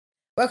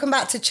Welcome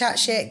back to Chat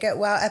Shit Get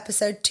Well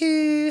episode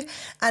 2,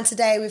 and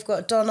today we've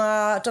got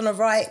Donna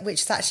Wright, which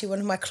is actually one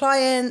of my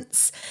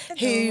clients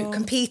who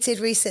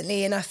competed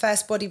recently in her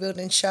first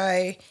bodybuilding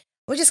show.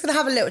 We're just going to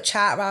have a little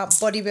chat about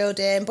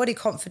bodybuilding, body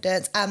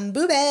confidence and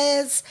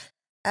boobies.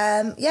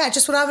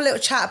 Just want to have a little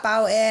chat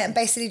about it and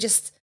basically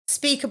just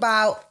speak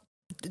about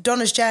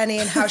Donna's journey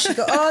and how she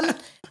got on,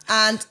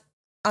 and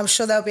I'm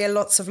sure there'll be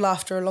lots of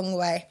laughter along the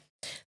way.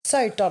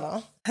 So,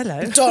 Donna.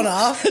 Hello.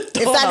 Donna, if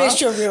that is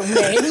your real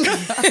name.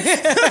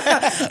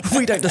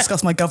 We don't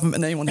discuss my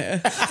government name on here.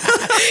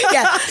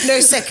 Yeah, no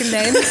second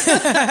name.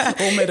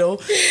 Or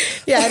middle.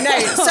 Yeah, no.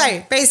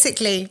 So,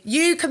 basically,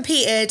 you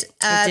competed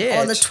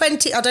on the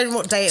 20... I don't know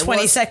what day it was.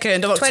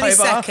 22nd of October.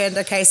 22nd,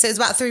 okay. So, it's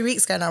about 3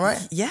 weeks ago now,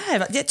 right?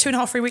 Yeah,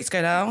 2.5, 3 weeks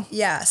ago now.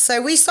 Yeah,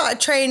 so we started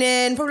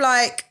training probably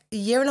like a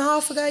year and a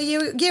half ago, a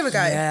year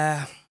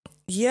ago.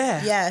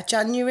 Yeah,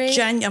 January.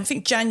 I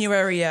think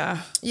January,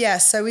 yeah. Yeah,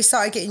 so we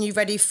started getting you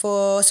ready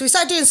so we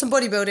started doing some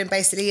bodybuilding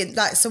basically, and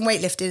like some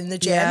weightlifting in the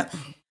gym.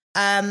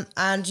 Yeah.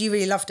 And you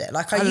really loved it.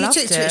 Like, you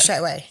took to it straight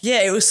away.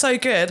 Yeah, it was so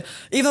good.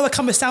 Even though I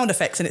come with sound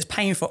effects and it's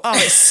painful. Oh,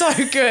 it's so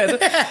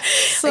good.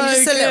 So you're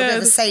just good. a little bit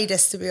of a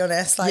sadist, to be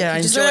honest. Like, yeah,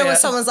 you just know when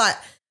someone's like,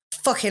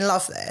 fucking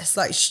love this.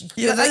 Like,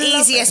 you're the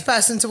easiest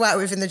person to work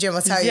with in the gym,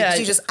 I tell you. Yeah.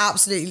 You just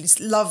absolutely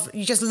love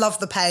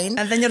the pain.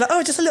 And then you're like,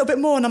 oh, just a little bit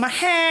more. And I'm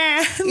like,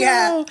 no.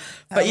 Yeah.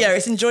 But yeah,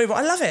 it's enjoyable.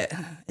 I love it.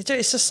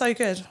 It's just so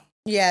good.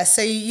 Yeah,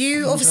 so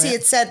you obviously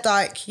had said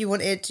like you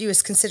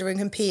was considering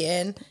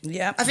competing.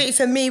 Yeah. I think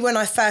for me, when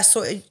I first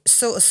sort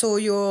of saw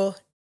your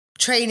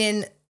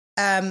training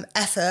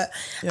effort,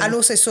 and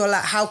also saw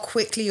like how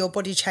quickly your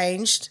body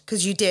changed,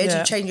 because you did,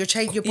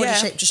 your body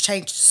shape just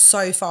changed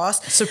so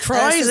fast.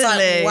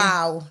 Surprisingly. Like,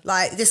 wow,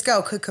 like this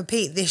girl could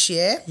compete this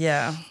year.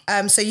 Yeah.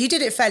 So you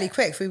did it fairly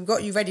quick. We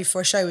got you ready for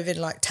a show within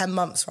like 10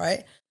 months,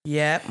 right?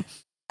 Yeah.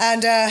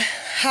 And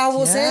how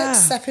was it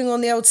stepping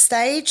on the old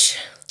stage?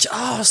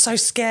 Oh, I was so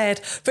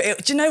scared.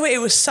 But do you know what? It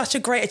was such a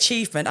great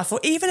achievement. I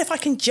thought, even if I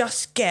can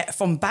just get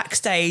from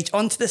backstage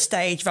onto the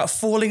stage without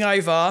falling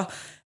over,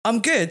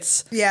 I'm good.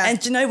 Yeah. And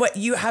do you know what?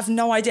 You have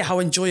no idea how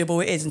enjoyable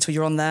it is until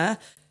you're on there.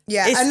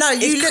 Yeah, and no,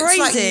 you looked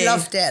like you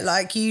loved it.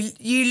 Like you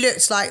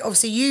looked like,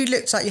 obviously you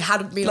looked like you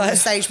hadn't been on the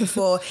stage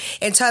before,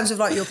 in terms of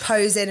like your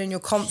posing and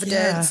your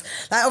confidence.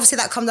 Yeah. Like, obviously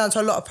that comes down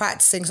to a lot of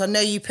practicing, so I know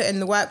you put in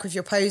the work with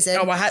your posing.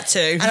 Oh, I had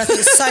to. And I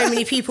think so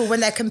many people, when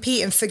they're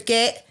competing,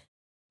 forget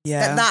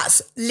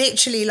that's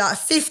literally like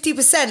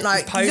 50%.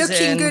 Like,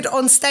 looking good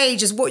on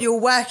stage is what you're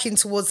working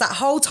towards. That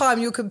whole time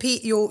you're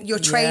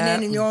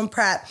training and you're on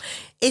prep.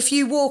 If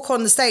you walk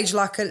on the stage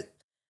like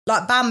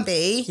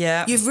Bambi,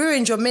 you've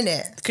ruined your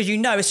minute. Because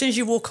as soon as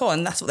you walk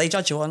on, that's what they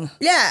judge you on.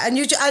 Yeah, and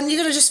you're going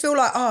to just feel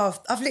like, oh,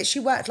 I've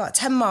literally worked like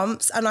 10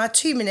 months and I had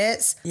 2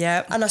 minutes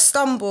and I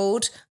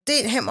stumbled,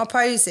 didn't hit my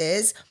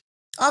poses.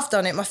 I've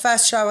done it. My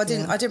first show, I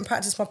didn't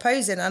practice my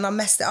posing and I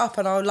messed it up,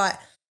 and I was like,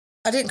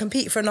 I didn't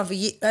compete for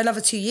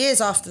another 2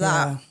 years after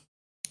that.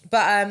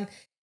 But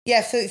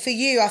for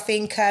you, I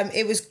think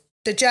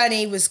the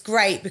journey was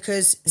great,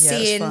 because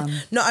seeing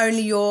not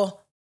only your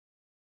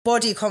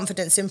body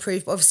confidence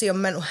improve, but obviously your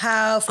mental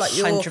health, like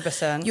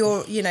 100%.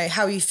 your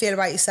how you feel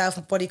about yourself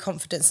and body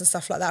confidence and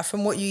stuff like that,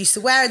 from what you used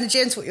to wear in the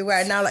gym to what you're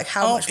wearing now, like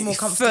how much more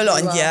comfortable full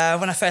on, you are. yeah.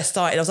 When I first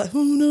started, I was like,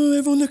 oh no,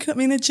 everyone looking at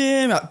me in the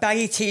gym, like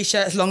baggy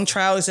t-shirts, long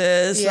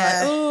trousers, like,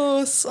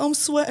 oh, I'm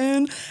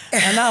sweating.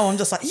 And now I'm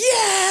just like,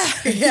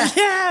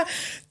 yeah,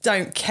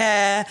 don't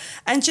care.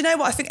 And do you know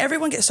what? I think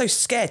everyone gets so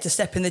scared to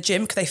step in the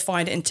gym because they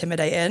find it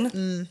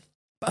intimidating.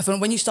 But I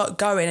think when you start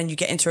going and you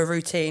get into a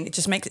routine, it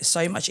just makes it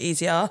so much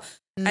easier.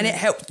 And it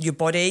helps your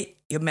body,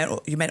 your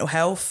mental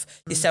health,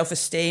 your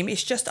self-esteem.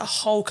 It's just a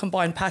whole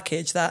combined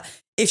package that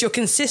if you're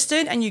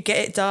consistent and you get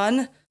it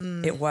done,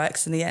 it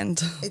works in the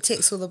end. It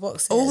ticks all the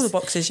boxes. All the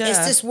boxes, yeah.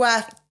 It's just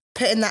worth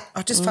putting that.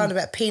 I just found a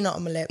bit of peanut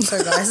on my lips.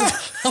 Sorry, guys.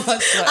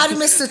 I'd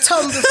missed the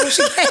Tom before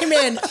she came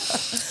in.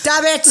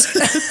 Damn it.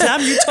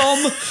 Damn you,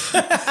 Tom.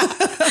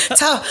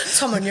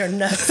 Tom on your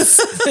nuts.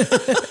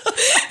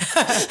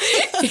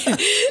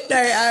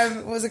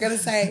 No, what was I going to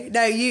say?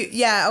 No,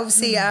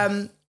 obviously,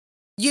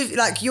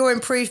 your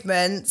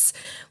improvements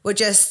were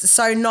just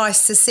so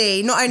nice to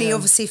see. Not only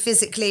obviously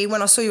physically,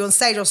 when I saw you on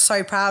stage, I was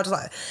so proud. I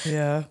was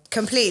like,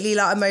 completely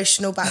like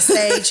emotional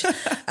backstage.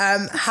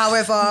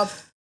 However,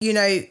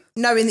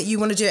 knowing that you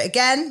want to do it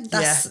again,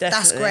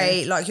 that's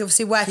great. Like, you're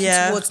obviously working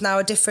towards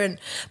now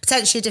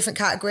potentially a different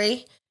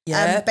category,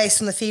 based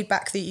on the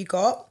feedback that you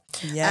got.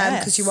 Yeah,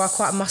 because you are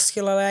quite a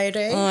muscular lady.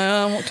 I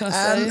am. What can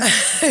I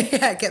say?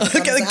 Get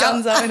the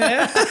guns out in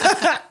here.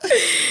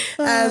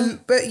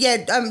 But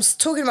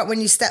talking about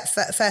when you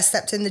first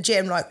stepped in the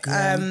gym, like,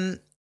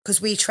 because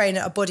we train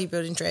at a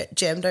bodybuilding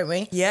gym, don't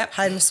we? Yep.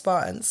 Home of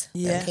Spartans.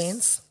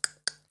 Yes.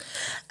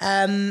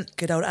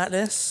 Good old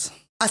Atlas.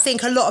 I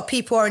think a lot of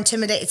people are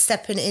intimidated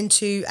stepping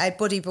into a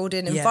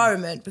bodybuilding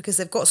environment, because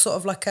they've got sort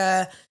of like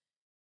a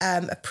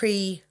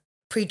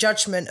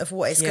prejudgment of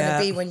what it's going to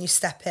be when you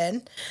step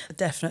in.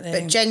 Definitely.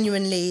 But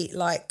genuinely,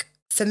 like,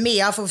 for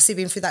me, I've obviously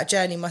been through that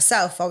journey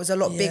myself. I was a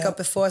lot bigger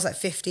before. I was like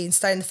 15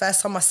 stone. The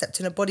first time I stepped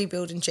in a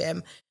bodybuilding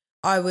gym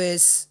I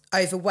was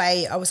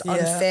overweight, I was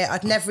unfit,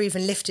 I'd never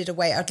even lifted a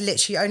weight, I'd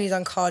literally only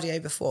done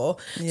cardio before.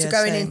 So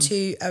going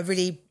into a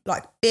really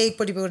like big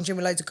bodybuilding gym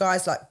with loads of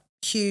guys like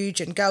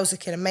huge and girls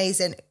looking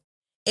amazing,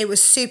 it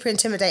was super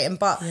intimidating.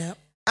 But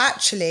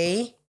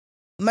actually,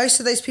 most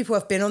of those people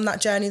have been on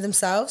that journey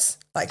themselves.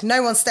 Like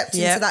no one stepped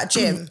into that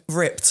gym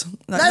ripped.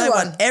 Like, no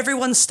one.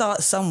 Everyone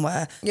starts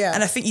somewhere. Yeah.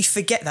 And I think you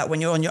forget that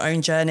when you're on your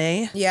own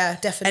journey. Yeah,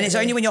 definitely. And it's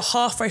only when you're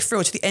halfway through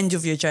or to the end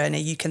of your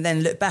journey, you can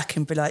then look back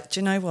and be like, do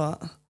you know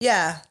what?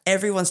 Yeah.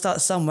 Everyone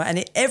starts somewhere. And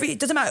it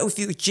doesn't matter if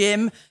you're a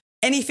gym,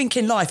 anything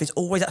in life is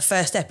always that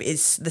first step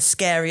is the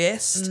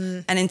scariest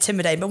and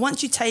intimidating. But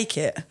once you take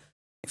it,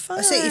 fine.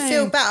 That's it, you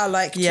feel better.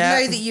 Like you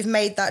know that you've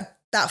made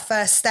that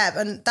first step.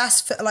 And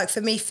that's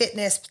for me,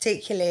 fitness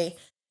particularly.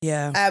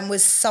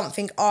 Was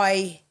something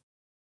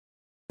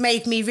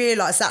made me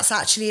realise that's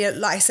actually,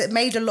 like I said,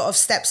 made a lot of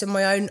steps in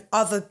my own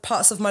other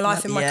parts of my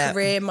life, in my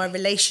career, my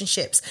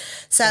relationships,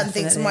 certain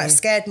things that might have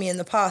scared me in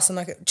the past. And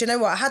like, do you know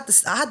what? I had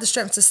the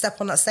strength to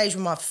step on that stage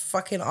with my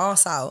fucking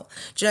arse out.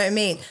 Do you know what I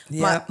mean?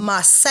 Yeah.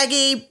 My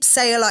saggy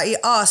cellulite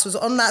arse was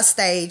on that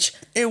stage.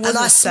 It was, and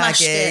I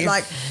smashed it.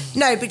 Like,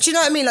 no, but do you know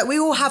what I mean? Like, we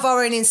all have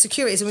our own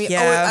insecurities, and we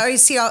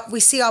always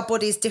see our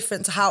bodies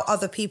different to how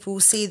other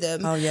people see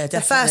them. Oh yeah, definitely.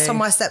 The first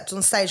time I stepped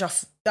on stage,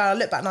 I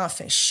look back now, I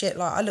think, shit,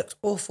 like I looked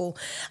awful,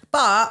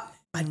 but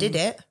I did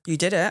it. You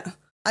did it.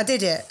 I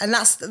did it, and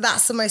that's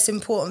the most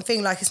important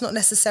thing. Like, it's not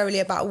necessarily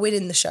about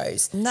winning the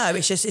shows. No,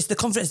 it's the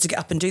confidence to get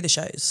up and do the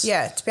shows.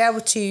 Yeah, to be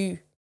able to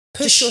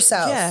push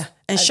yourself. Yeah,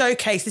 and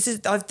showcase,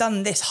 I've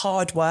done this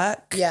hard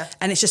work. Yeah.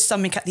 And it's just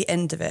something at the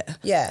end of it.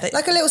 Yeah,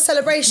 like a little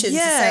celebration to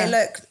say,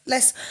 look,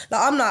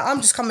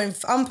 I'm just coming,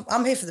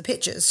 I'm here for the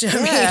pictures. Do you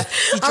know what I mean?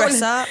 You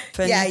dress up.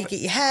 And you get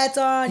your hair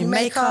done, your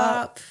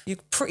makeup. Your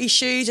pretty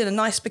shoes and a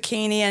nice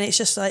bikini, and it's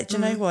just like, do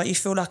you know what? You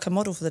feel like a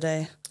model for the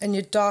day. And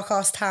your dark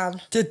ass tan.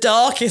 The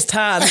darkest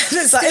tan. That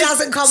still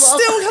hasn't come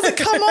off. Still hasn't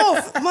come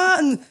off,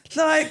 man.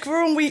 Like,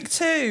 we're on week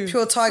 2.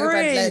 Pure tiger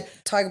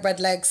bread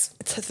legs.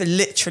 It's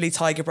literally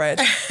tiger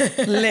bread.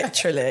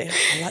 Literally.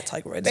 I like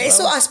tiger bread. But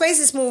I suppose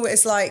it's more,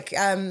 it's like,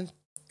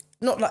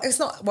 not like, it's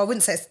not, well, I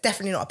wouldn't say it's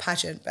definitely not a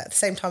pageant, but at the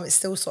same time, it's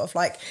still sort of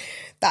like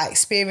that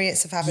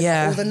experience of having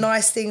all the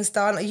nice things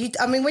done.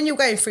 I mean, when you're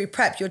going through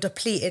prep, you're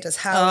depleted as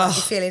hell. Like,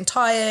 you're feeling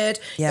tired,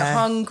 you're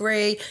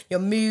hungry, you're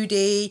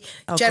moody.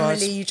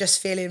 Generally, you're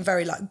just feeling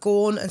very like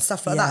gaunt and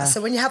stuff like that.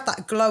 So when you have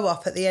that glow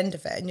up at the end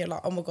of it and you're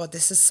like, oh my God,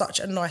 this is such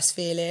a nice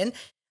feeling.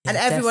 And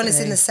everyone is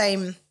in the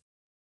same,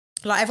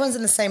 like everyone's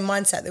in the same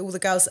mindset, that all the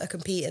girls that are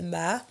competing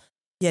there.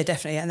 Yeah,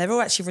 definitely. And they're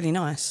all actually really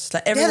nice.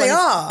 Like they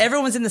are.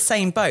 Everyone's in the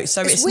same boat.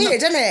 So it's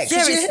weird, isn't it?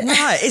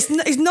 Yeah,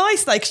 it's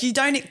nice though, because you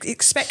don't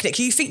expect it.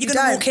 Because you think you're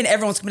going to walk in,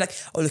 everyone's going to be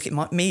like, oh, look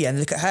at me and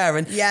look at her.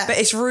 And but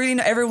it's really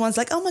not, everyone's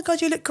like, oh my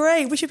God, you look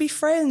great. We should be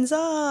friends.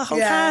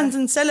 Hold hands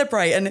and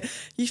celebrate. And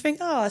you think,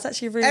 oh, it's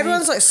actually really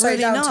everyone's like so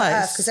really down nice. to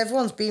earth, because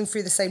everyone's been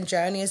through the same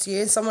journey as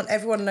you. And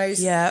everyone knows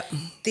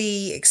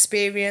the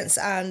experience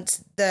and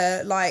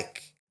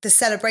the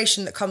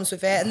celebration that comes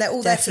with it, and they're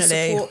all there to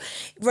support,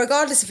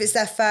 regardless if it's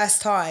their first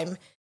time. If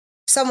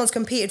someone's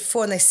competed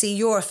before and they see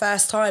you're a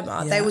first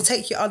timer, they will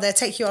take you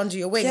under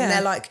your wing, and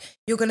they're like,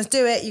 you're going to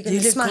do it, you're going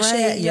to smash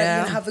it, you're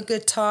going to have a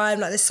good time.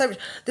 Like, there's so much,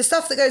 the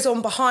stuff that goes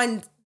on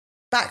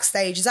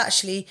backstage is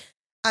actually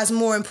as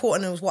more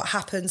important as what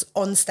happens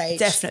on stage.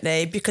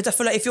 Definitely, because I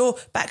feel like if you're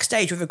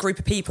backstage with a group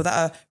of people that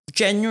are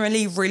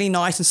genuinely really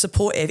nice and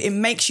supportive, it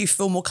makes you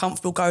feel more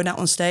comfortable going out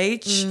on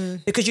stage,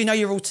 because you know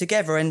you're all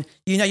together and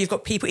you know you've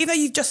got people, even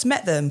though you've just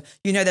met them,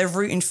 you know they're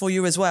rooting for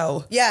you as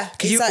well. Yeah,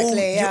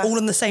 exactly. You're all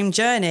on the same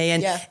journey,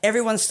 and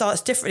everyone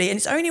starts differently. And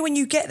it's only when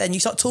you get there and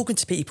you start talking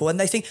to people and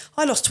they think,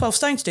 I lost 12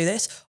 stone to do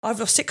this, I've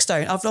lost 6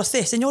 stone, I've lost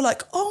this. And you're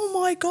like, oh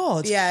my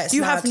God. Yeah,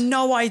 you have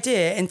no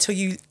idea until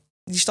you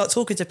start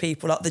talking to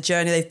people, like the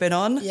journey they've been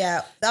on.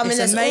 Yeah, I mean,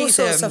 there's all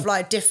sorts of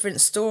like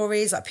different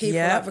stories, like people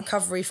like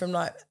recovery from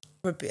like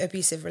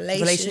abusive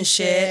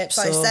relationships.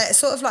 Like it's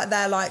sort of like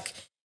they're like,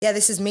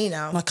 this is me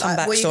now. My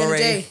comeback what story. Are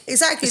you gonna do?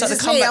 Exactly, it's like this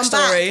the comeback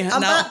story.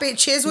 I'm back,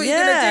 bitches. What are you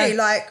gonna do?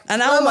 Like, and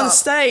now I'm on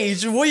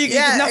stage. What are you?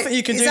 Nothing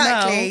you can do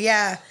now.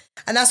 Yeah.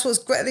 And that's what's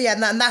great. Yeah,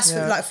 and that's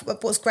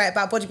like what's great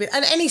about bodybuilding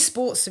and any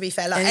sports. To be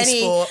fair, like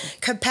any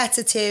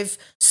competitive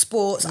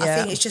sports, I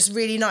think it's just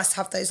really nice to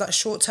have those like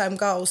short-term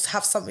goals, to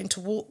have something to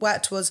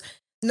work towards.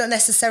 Not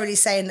necessarily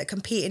saying that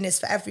competing is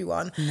for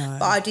everyone,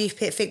 but I do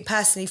think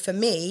personally for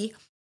me,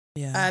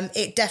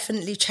 it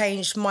definitely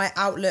changed my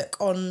outlook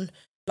on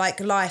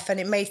like life, and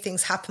it made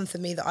things happen for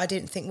me that I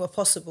didn't think were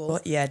possible. Well,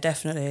 yeah,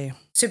 definitely.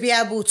 To be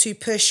able to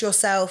push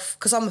yourself,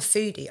 because I'm a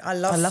foodie. I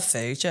love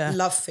food. Yeah,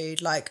 love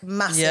food, like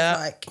massive,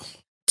 like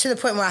to the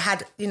point where I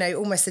had,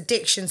 almost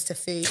addictions to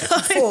food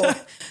before.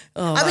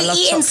 I've been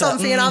eating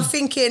something and I'm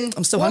thinking,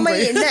 I'm still what hungry. am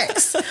I eating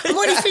next? I'm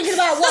already thinking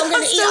about what I'm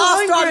going to eat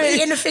after I'm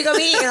eating the thing I'm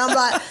eating. I'm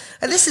like,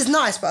 this is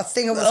nice, but I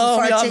think I want some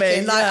fried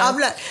chicken. Like I'm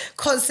like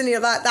constantly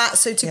like that.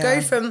 So to go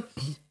from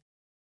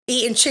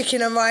eating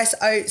chicken and rice,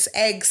 oats,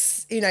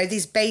 eggs,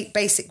 these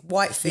basic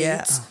white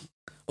foods.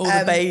 All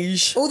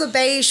the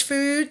beige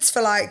foods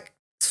for like,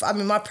 I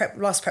mean, my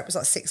last prep was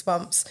like 6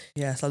 months.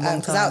 Yeah, it's a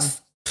long time.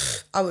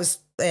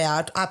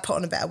 I put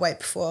on a bit of weight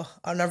before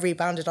and I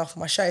rebounded after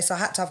my show. So I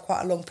had to have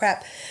quite a long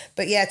prep.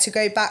 But yeah, to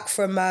go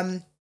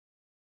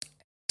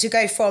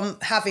from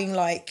having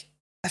like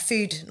a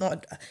food,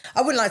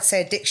 I wouldn't like to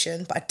say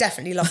addiction, but I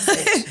definitely love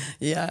food.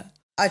 Yeah.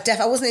 I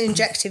wasn't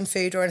injecting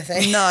food or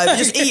anything. No,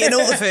 just eating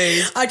all the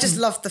food. I just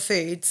loved the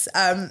foods.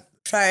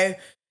 So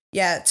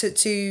yeah,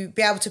 to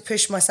be able to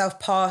push myself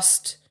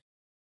past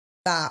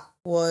that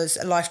was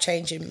a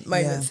life-changing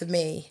moment for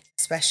me,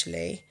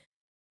 especially.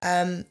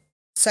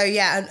 So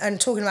yeah, and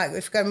talking about,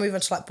 if we're going to move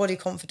on to like body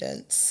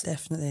confidence.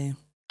 Definitely.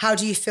 How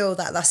do you feel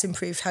that that's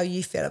improved how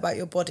you feel about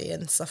your body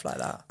and stuff like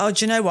that? Oh,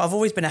 do you know what? I've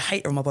always been a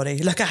hater on my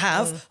body. Like I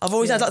have. I've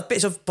always had like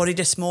bits of body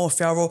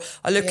dysmorphia, or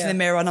I look in the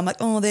mirror and I'm like,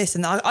 oh, this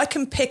and that. I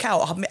can pick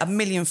out a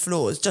million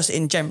flaws just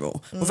in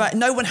general. Without,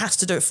 no one has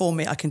to do it for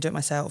me. I can do it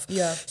myself.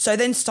 Yeah. So I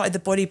then started the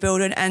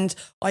bodybuilding, and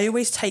I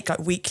always take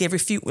like weekly, every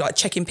few, like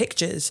checking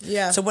pictures.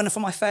 Yeah. So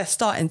from my first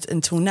start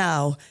until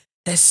now,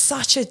 there's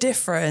such a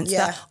difference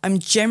that I'm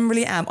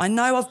generally am. I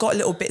know I've got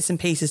little bits and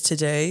pieces to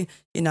do,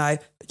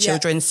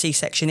 children's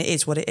C-section, it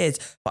is what it is.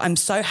 But I'm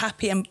so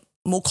happy and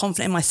more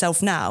confident in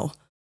myself now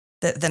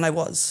than I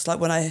was. Like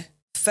when I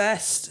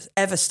first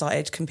ever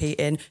started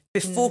competing,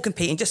 before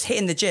competing, just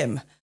hitting the gym.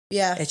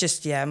 Yeah. It's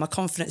just, my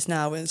confidence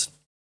now is...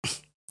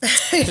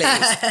 Please.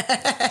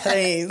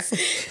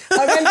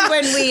 I remember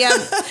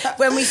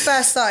when we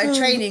first started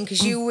training,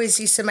 because you always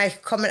used to make a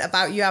comment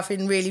about you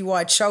having really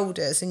wide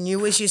shoulders, and you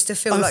always used to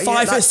feel like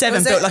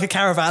 5'7", built like a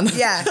caravan.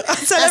 Yeah,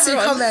 that's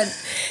your comment.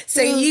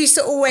 So you used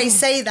to always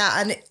say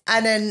that,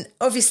 and then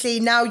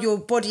obviously now your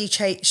body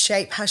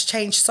shape has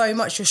changed so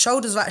much. Your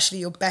shoulders are actually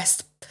your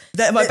best.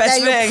 They're my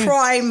best thing. Your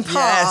prime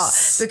part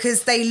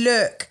because they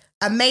look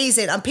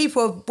amazing, and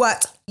people have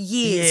worked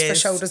years for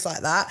shoulders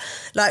like that.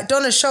 Like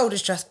Donna's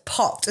shoulders just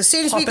popped as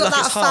soon as we got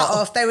that fat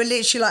off. They were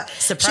literally like,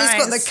 surprise. She's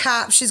got the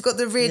cap, she's got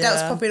the rear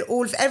delts popping,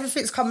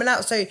 everything's coming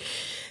out. So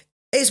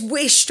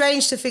it's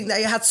strange to think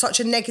that you had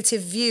such a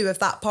negative view of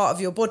that part of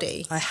your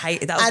body. I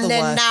hated that. And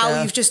then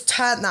now you've just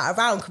turned that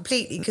around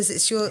completely, because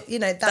it's your,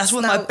 that's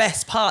one of my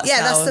best parts.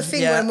 Yeah, that's the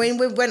thing. When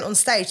we went on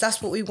stage, that's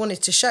what we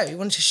wanted to show. We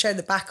wanted to show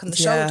the back and the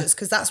shoulders,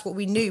 because that's what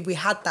we knew we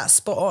had that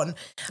spot on,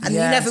 and you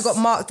never got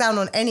marked down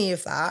on any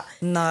of that.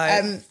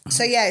 No.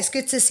 So yeah, it's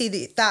good to see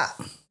that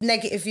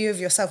negative view of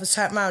yourself was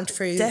turned around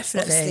through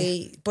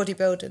obviously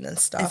bodybuilding and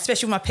stuff.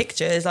 Especially with my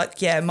pictures,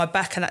 like my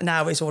back and that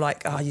now is all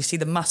like, you see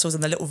the muscles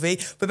and the little V.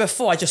 But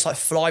before I just like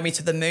fly me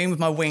to the moon with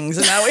my wings,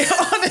 and now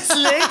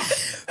honestly.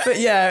 But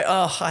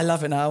I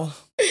love it now.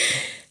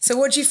 So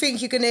what do you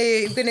think you're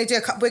gonna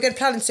do? We're gonna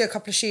plan to do a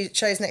couple of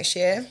shows next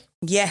year.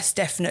 Yes,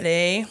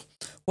 definitely.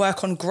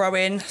 Work on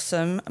growing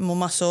some more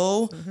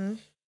muscle.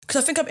 Because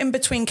I think I'm in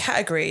between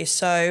categories,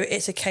 so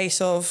it's a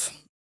case of,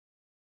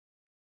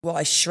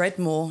 I shred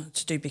more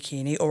to do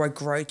bikini, or I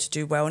grow to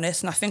do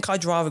wellness. And I think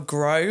I'd rather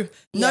grow.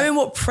 Knowing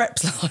what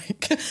prep's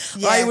like,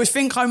 I always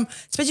think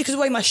especially because the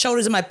way my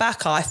shoulders and my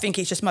back are, I think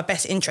it's just my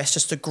best interest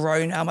just to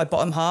grow now my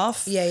bottom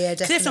half. Yeah, definitely.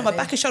 Because if not, my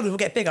back and shoulders will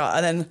get bigger,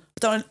 and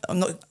then I'm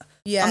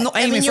not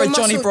aiming for a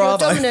Johnny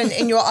Bravo. You're dominant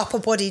in your upper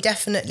body,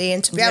 definitely,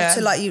 and to be able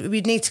to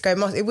we'd need to go.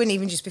 It wouldn't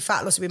even just be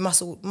fat loss; it'd be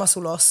muscle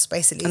loss,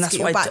 basically, and to get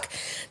your back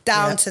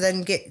down to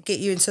then get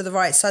you into the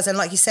right size. And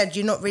like you said,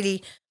 you're not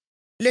really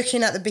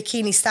looking at the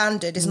bikini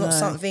standard is not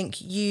something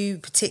you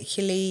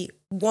particularly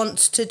want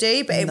to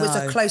do, but it was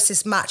the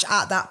closest match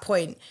at that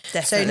point.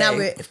 Definitely. So now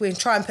we're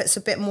trying to put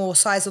a bit more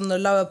size on the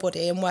lower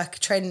body and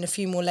training a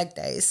few more leg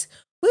days.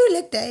 Woo,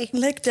 leg day.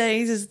 Leg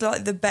days is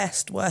like the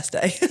worst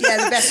day.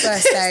 Yeah, the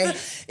worst day.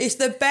 It's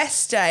the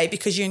best day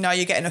because you're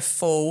getting a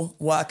full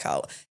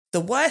workout. The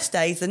worst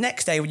day is the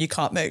next day when you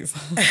can't move.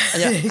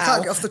 You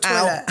can't get off the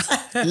toilet.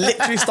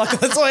 Literally stuck on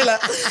the toilet.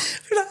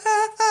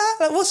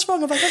 Like, what's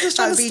wrong? I'm just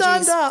trying to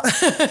stand up.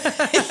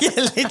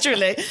 Yeah,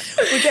 literally.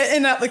 We're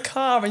getting out the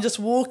car and just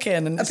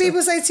walking. And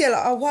people say to you,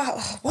 like, oh, wow,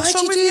 why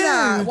did you do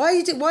that? Why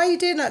are you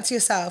doing that to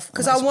yourself?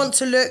 Because I want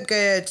to look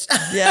good.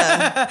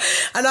 Yeah.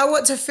 And I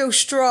want to feel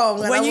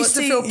strong. And I want to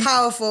feel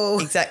powerful.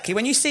 Exactly.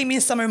 When you see me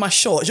in summer in my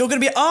shorts, you're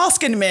going to be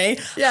asking me,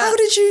 how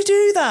did you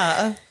do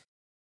that?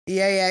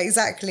 Yeah,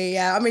 exactly.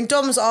 Yeah, I mean,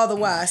 DOMs are the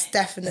worst,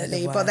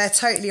 definitely, but they're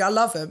totally. I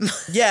love them.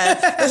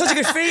 Yeah, it's such a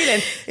good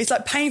feeling. It's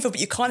like painful, but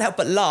you can't help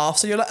but laugh.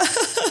 So you're like,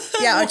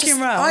 I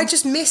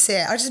just miss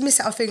it. I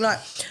think like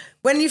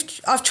when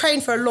I've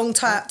trained for a long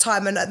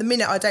time, and at the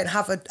minute I don't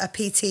have a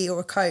PT or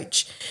a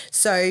coach,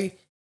 so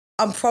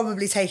I'm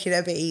probably taking it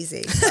a bit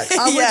easy. Like,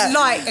 I would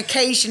like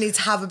occasionally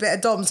to have a bit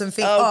of DOMs and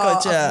think,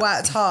 I've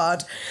worked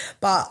hard,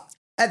 but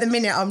at the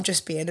minute, I'm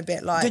just being a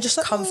bit like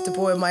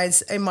comfortable in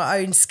my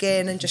own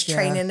skin and just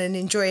training and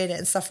enjoying it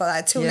and stuff like that.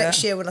 Until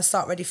next year when I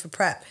start ready for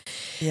prep,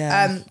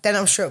 then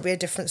I'm sure it'll be a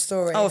different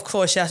story. Oh, of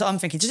course, yeah. So I'm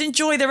thinking, just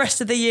enjoy the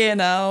rest of the year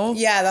now.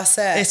 Yeah, that's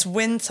it. It's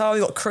winter.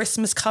 We've got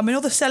Christmas coming, all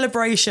the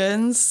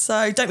celebrations.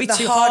 So don't be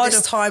too hard. The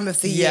hardest time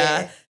of the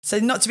year. So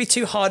not to be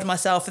too hard on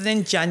myself. And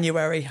then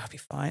January, I'll be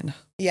fine.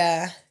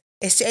 Yeah.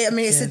 It's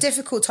a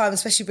difficult time,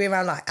 especially being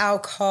around like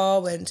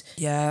alcohol and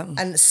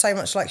so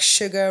much like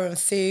sugar and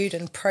food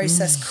and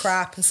processed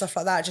crap and stuff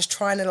like that. Just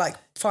trying to like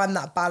find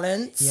that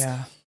balance.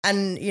 Yeah.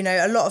 And, you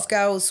know, a lot of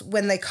girls,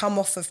 when they come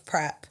off of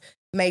prep,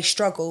 may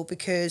struggle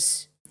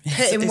because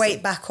putting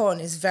weight back on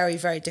is very,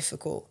 very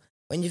difficult.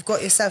 When you've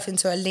got yourself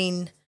into a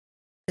lean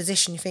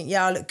position, you think,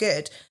 yeah, I look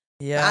good.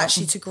 Yeah. But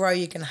actually to grow,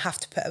 you're going to have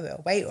to put a bit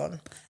of weight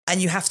on.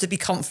 And you have to be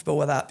comfortable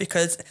with that,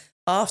 because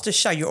after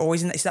show, you're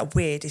always in that, it's that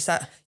weird, it's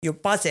that you're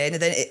buzzing.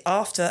 And then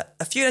after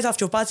a few days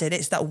after you're buzzing,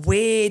 it's that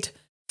weird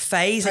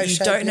phase that you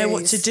don't know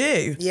what to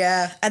do.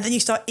 Yeah. And then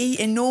you start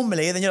eating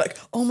normally, and then you're like,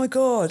 oh my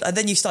God. And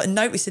then you start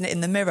noticing it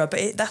in the mirror,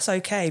 but that's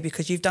okay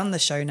because you've done the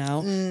show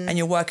now and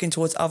you're working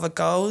towards other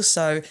goals.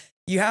 So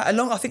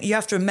I think you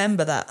have to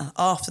remember that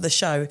after the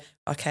show,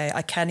 okay,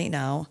 I can eat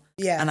now.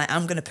 Yeah. And I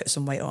am going to put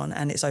some weight on,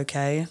 and it's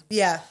okay.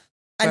 Yeah.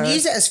 And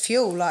use it as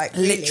fuel, like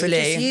really. Literally.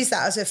 Just use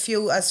that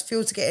as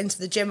fuel to get into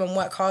the gym and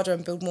work harder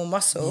and build more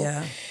muscle.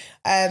 Yeah.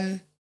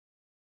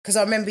 Because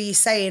I remember you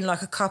saying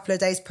like a couple of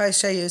days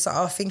post-show, you was like,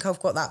 oh, I think I've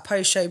got that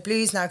post-show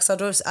blues now.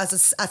 Because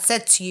I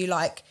said to you,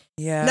 like,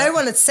 no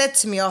one had said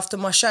to me after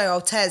my show,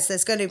 oh, Tez,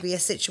 there's going to be a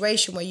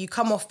situation where you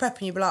come off prep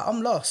and you'll be like,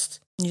 I'm lost.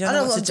 I don't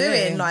know what I'm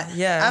doing. Like, I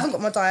haven't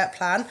got my diet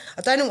plan.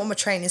 I don't know what my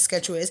training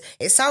schedule is.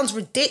 It sounds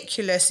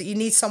ridiculous that you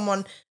need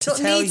someone, but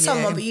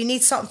you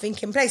need something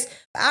in place.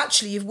 But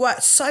actually, you've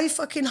worked so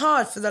fucking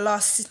hard for the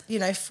last,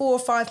 4 or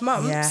 5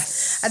 months.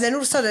 Yes. And then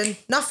all of a sudden,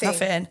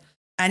 nothing.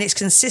 And it's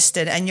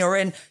consistent, and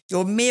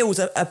your meals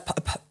are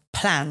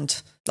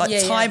planned.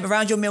 Like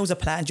around your meals are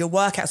planned, your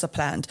workouts are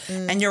planned,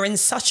 and you're in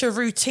such a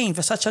routine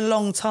for such a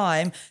long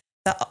time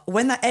that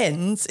when that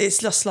ends, it's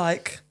just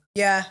like,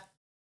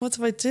 what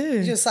do I do?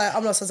 You're just like,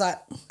 I'm lost. I was like,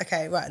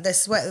 okay, right,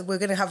 this is where we're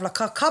going to have like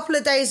a couple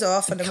of days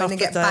off, and then we're going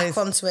to get back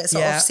onto it.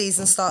 So off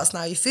season starts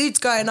now. Your food's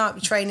going up,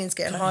 your training's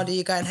getting harder,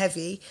 you're going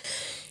heavy.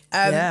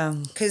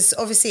 Because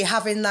obviously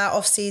having that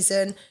off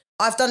season,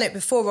 I've done it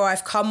before where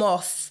I've come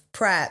off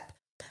prep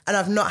and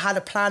I've not had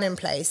a plan in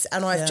place,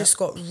 and I've just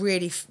got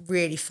really,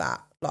 really fat,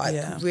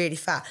 really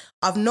fat.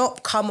 I've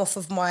not come off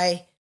of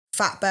my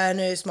fat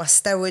burners, my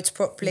steroids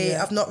properly.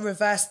 I've not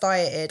reverse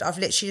dieted. I've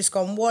literally just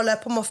gone,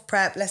 wallop, I'm off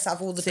prep, let's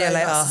have all the donuts,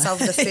 let's have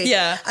the food.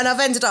 And I've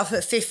ended up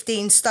at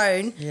 15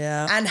 stone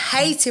and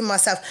hating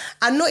myself.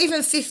 And not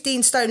even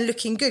 15 stone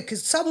looking good,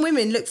 because some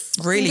women look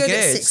really good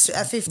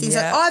at 15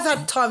 stone. I've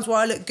had times where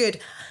I look good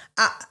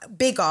at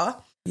bigger,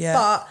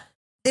 but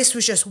this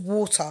was just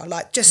water,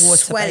 like just water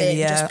swelling,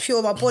 just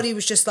pure. My body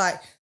was just like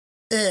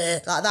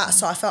that.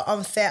 So I felt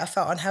unfit, I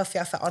felt unhealthy,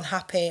 I felt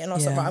unhappy. And I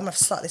was like, right, I'm going to have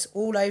to start this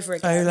all over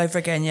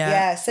again.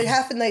 Yeah. So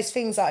having those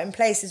things like in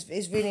place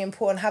is really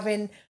important.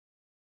 Having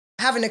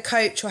a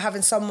coach or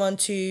having someone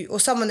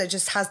someone that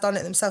just has done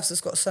it themselves, has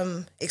got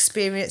some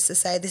experience to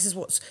say, this is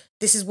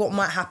what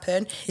might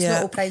happen. It's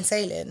not all plain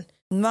sailing.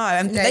 No,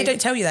 and they don't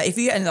tell you that.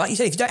 And like you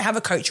said, if you don't have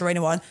a coach or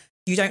anyone,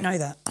 you don't know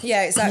that.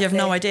 Yeah, exactly. You have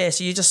no idea.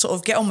 So you just sort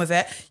of get on with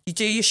it. You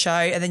do your show,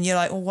 and then you're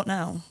like, well, what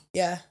now?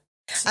 Yeah.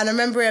 And I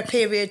remember a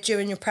period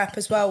during your prep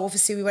as well.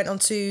 Obviously, we went on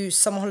to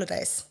summer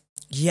holidays.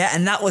 Yeah,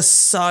 and that was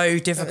so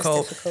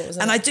difficult.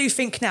 And I do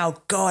think now,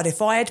 God,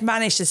 if I had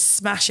managed to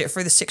smash it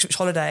through the 6 weeks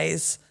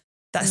holidays,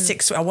 that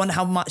 6 weeks, I wonder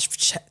how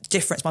much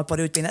difference my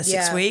body would be in that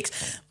 6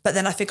 weeks. But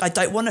then I think I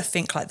don't want to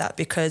think like that,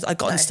 because I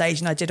got on stage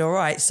and I did all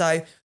right.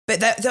 So,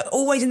 but they're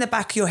always in the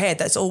back of your head.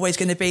 That's always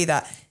going to be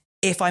that.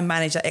 If I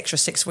managed that extra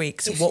 6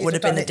 weeks, what would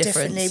have been the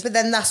difference? But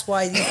then that's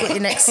why you've got your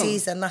next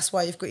season. That's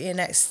why you've got your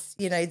next,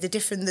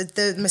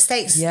 the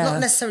mistakes, not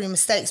necessarily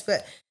mistakes,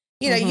 but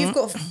you've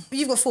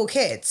got 4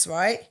 kids,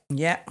 right?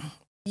 Yeah.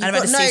 And I've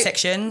had a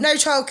C-section. No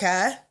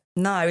childcare.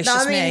 No, it's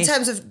just me. In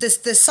terms of the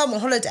summer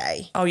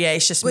holiday. Oh yeah,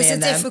 it's just me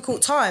and them. It was a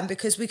difficult time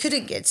because we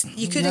couldn't get to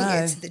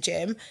the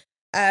gym.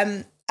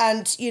 And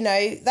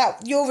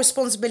that your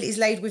responsibilities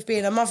laid with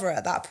being a mother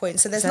at that point.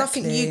 So there's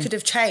nothing you could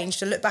have changed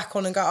to look back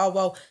on and go, oh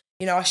well,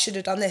 I should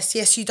have done this.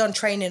 Yes, you done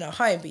training at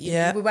home, but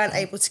we weren't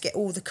able to get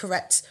all the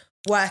correct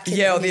work in.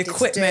 Yeah, or the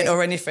equipment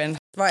or anything.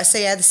 Right, so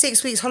the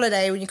 6 weeks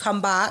holiday when you come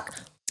back,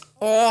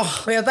 we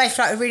were both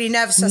like really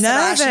nervous.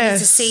 I actually need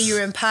to see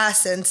you in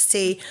person to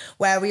see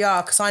where we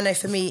are, because I know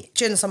for me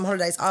during the summer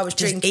holidays I was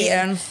just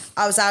drinking,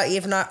 I was out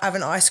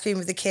having ice cream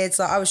with the kids.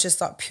 Like I was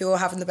just like pure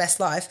having the best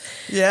life.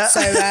 Yeah.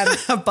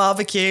 So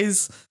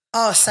barbecues.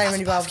 Oh, so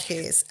many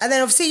barbecues. And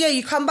then obviously,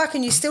 you come back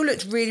and you still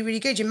looked really, really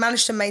good. You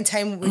managed to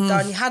maintain what we've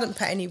done. You hadn't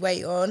put any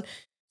weight on.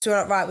 So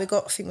we're like, right, I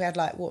think we had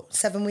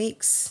 7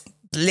 weeks?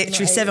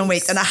 Literally 7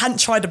 weeks. And I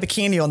hadn't tried a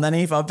bikini on then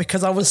either,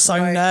 because I was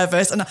so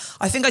nervous. And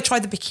I think I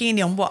tried the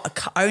bikini on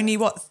only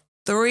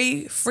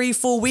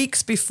 3-4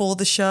 weeks before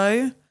the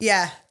show.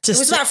 Yeah. It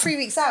was about 3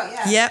 weeks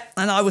out, Yep,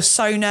 and I was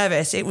so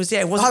nervous. It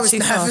wasn't I was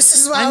nervous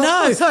as well. I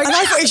know. And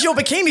I thought, it's your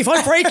bikini. If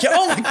I break it,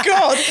 oh my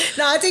God.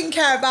 No, I didn't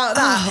care about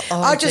that.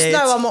 I just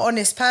know I'm an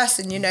honest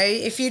person,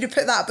 If you'd have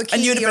put that bikini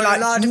and you'd have been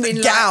on, I'd have been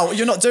get out.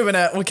 You're not doing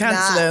it. We're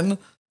cancelling.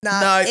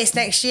 No, it's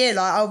next year.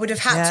 I would have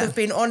had to have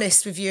been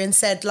honest with you and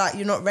said,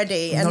 you're not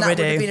ready. And that would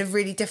have been a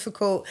really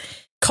difficult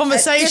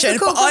conversation.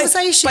 But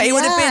it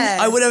would have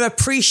been, I would have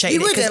appreciated it.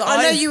 You would have.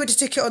 I know you would have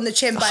took it on the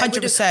chin, but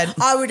 100%.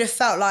 I would have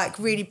felt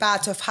really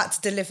bad to have had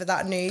to deliver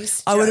that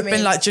news. I would have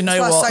been like, do you know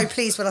what? I was so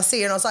pleased when I see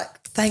you, and I was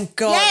like, Thank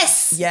God.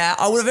 Yes. Yeah,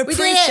 I would have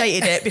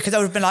appreciated it because I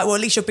would have been like, well,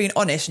 at least you're being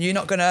honest and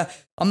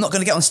I'm not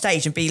going to get on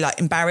stage and be like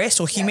embarrassed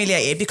or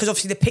humiliated because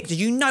obviously the pictures,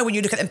 when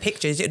you look at them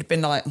pictures, it would have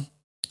been like,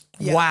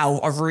 wow,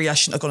 I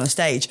shouldn't have gone on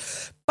stage.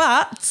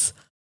 But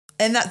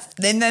in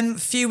them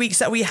few weeks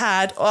that we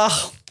had,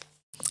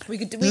 we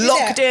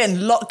locked in,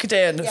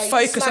 yeah,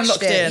 focused and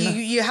locked in.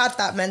 You had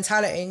that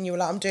mentality and you were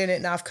like, I'm doing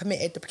it now, I've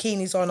committed, the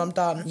bikini's on, I'm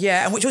done.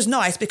 Yeah, and which was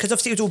nice because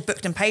obviously it was all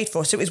booked and paid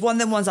for. So it was one of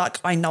them ones like,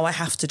 I know I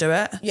have to do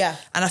it. Yeah.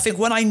 And I think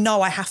when I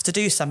know I have to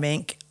do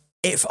something,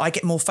 if I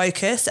get more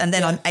focused and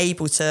then I'm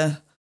able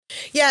to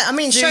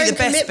showing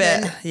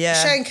commitment.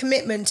 Yeah. Showing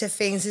commitment to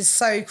things is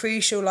so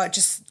crucial. Like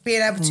just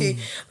being able to,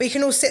 we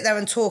can all sit there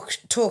and talk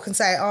and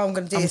say, oh, I'm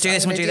going to do this,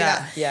 I'm going to do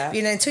that. Yeah.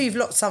 Until you've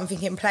locked something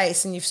in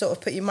place and you've sort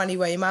of put your money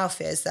where your mouth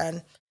is,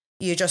 then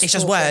it's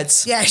just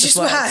words. Yeah, it's just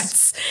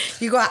words.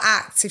 You got to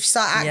act. If you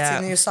start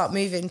acting, then you'll start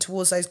moving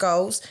towards those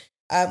goals,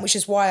 which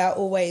is why I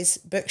always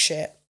book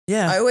shit.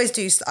 Yeah. I always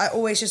do. I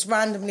always just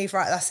randomly,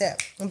 right, that's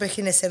it. I'm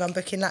booking this in, I'm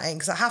booking that in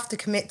because I have to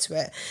commit to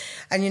it.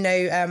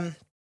 And,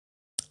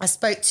 I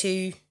spoke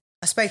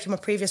in my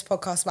previous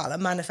podcast about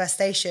like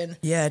manifestation.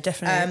 Yeah,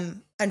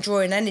 definitely. And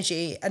drawing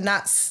energy. And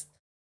that's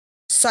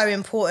so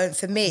important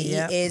for me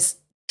is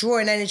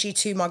drawing energy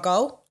to my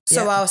goal.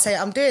 So I'll say,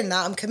 I'm doing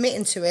that. I'm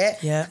committing to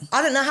it. Yeah.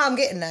 I don't know how I'm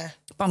getting there.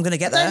 But I'm going to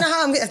get there. I don't know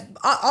how I'm getting there.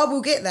 I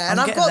will get there. And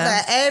I've got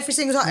there every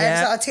single time.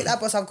 Every time I tick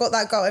that box, I've got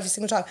that goal every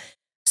single time.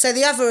 So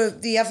the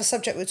other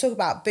subject we'll talk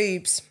about,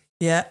 boobs.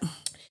 Yeah.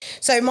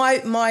 So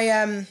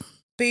my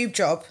boob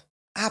job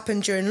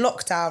happened during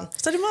lockdown.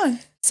 So did mine.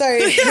 So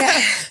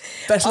yeah,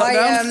 Best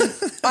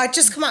lockdown. I'd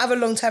just come out of a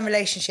long-term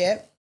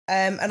relationship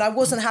and I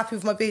wasn't happy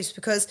with my boobs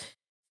because,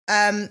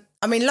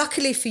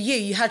 luckily for you,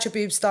 you had your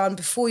boobs done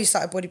before you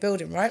started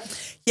bodybuilding, right?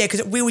 Yeah,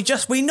 because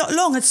we not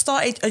long had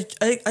started,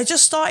 I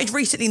just started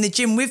recently in the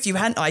gym with you,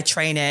 hadn't I,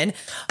 training?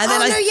 And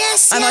then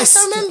I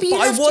remember you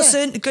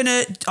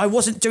I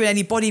wasn't doing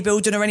any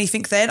bodybuilding or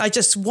anything then. I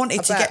just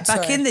wanted to get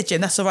back in the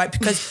gym. That's all right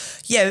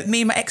because, me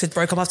and my ex had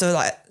broke up after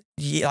like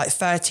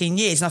 13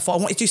 years and I thought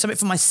I wanted to do something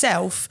for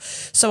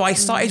myself, so I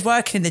started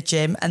working in the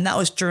gym and that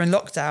was during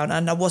lockdown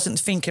and I wasn't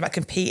thinking about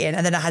competing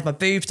and then I had my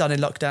boobs done in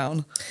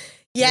lockdown.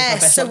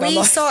 So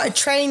we started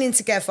training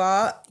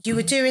together. You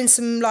were doing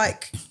some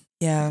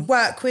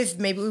work with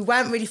me, but we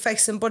weren't really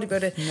focused on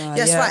bodybuilding.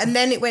 Right. And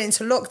then it went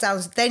into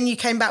lockdowns. Then you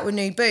came back with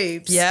new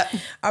boobs. Yeah.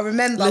 I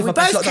remember we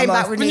both came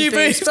back with new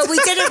boobs, but we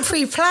didn't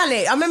pre-plan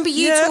it. I remember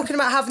you talking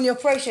about having the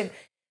operation.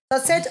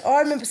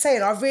 I remember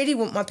saying, I really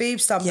want my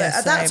boobs done. But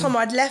at that time,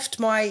 I'd left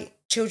my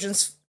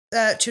children's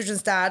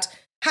dad,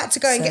 had to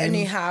go and get a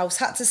new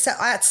house, I had to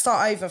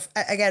start over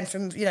again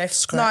from,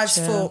 knives,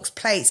 forks,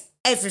 plates,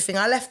 everything.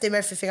 I left him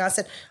everything. I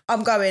said,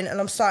 I'm going and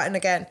I'm starting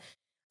again.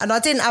 And I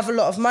didn't have a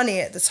lot of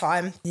money at the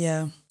time.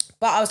 Yeah.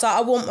 But I was like,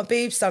 I want my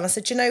boobs done. I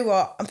said, you know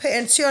what? I'm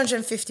putting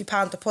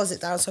 £250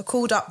 deposit down. So I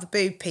called up the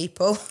boob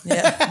people.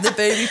 Yeah, the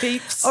booby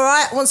peeps. All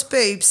right, wants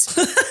boobs.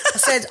 I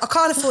said, I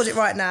can't afford it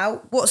right now.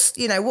 What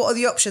are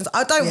the options?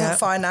 I don't want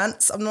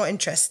finance. I'm not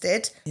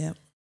interested. Yeah.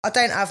 I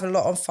don't have a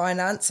lot on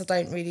finance. I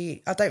don't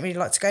really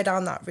like to go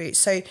down that route.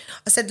 So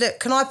I said,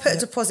 look, can I put a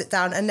deposit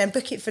down and then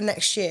book it for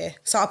next year?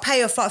 So I'll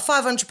pay off like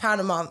 £500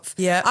 a month.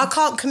 Yeah. I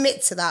can't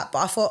commit to that, but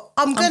I thought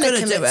I'm going to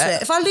commit to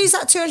it. If I lose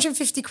that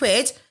 250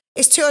 quid,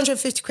 it's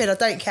 250 quid. I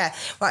don't care.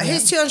 Right,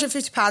 here's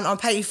 £250. I'll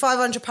pay you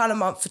 £500 a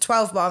month for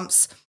 12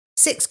 months.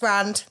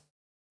 £6,000.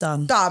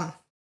 Done.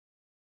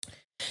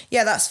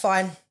 Yeah, that's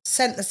fine.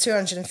 Sent the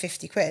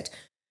 250 quid.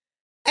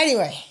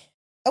 Anyway,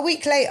 a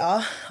week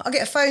later, I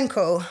get a phone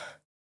call.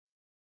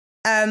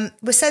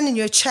 We're sending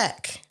you a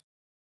check,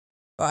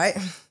 right?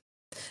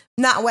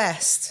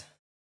 NatWest.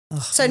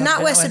 So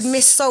NatWest had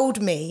missold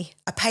me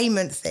a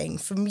payment thing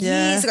from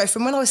years ago,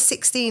 from when I was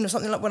 16 or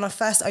something, like when I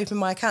first opened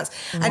my accounts.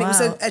 And it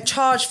was a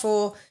charge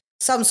for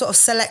some sort of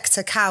select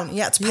account.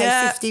 You had to pay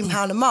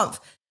 £15 a month.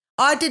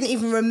 I didn't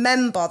even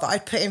remember that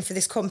I'd put in for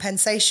this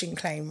compensation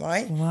claim,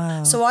 right?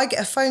 Wow. So I get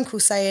a phone call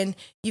saying,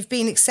 you've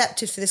been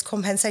accepted for this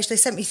compensation. They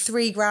sent me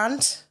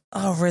 £3,000.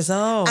 Oh,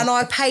 result. And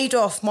I paid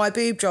off my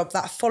boob job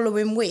that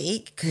following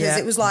week because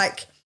it was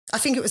like, I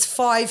think it was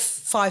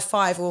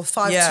 555 or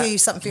 52,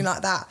 something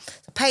like that.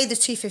 I paid the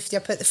 250. I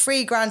put the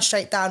 £3,000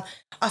 straight down.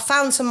 I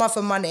found some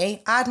other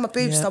money. I had my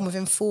boobs done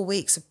within 4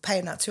 weeks of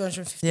paying that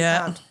 £250.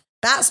 Yeah.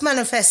 That's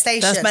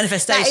manifestation.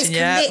 That is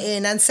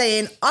committing and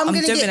saying, I'm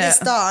going to get this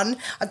done.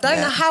 I don't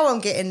know how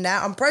I'm getting there.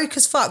 I'm broke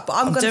as fuck, but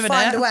I'm going to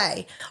find a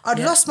way. I'd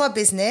lost my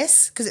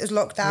business because it was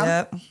lockdown.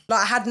 Yeah.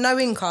 Like I had no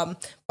income,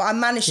 but I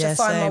managed to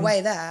find my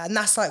way there. And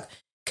that's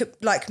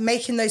like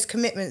making those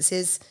commitments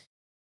is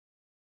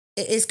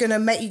going to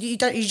make you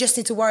just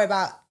need to worry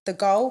about the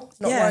goal,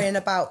 not worrying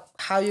about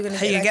how you're going to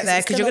get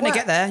there. Because you're going to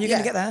get there. You're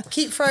going to get there.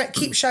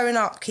 Keep showing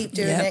up, keep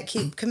doing it,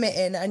 keep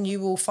committing, and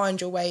you will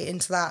find your way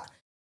into that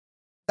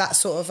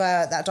sort of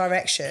that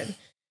direction.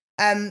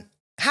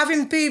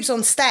 Having boobs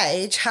on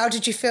stage, how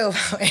did you feel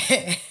about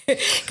it?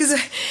 Because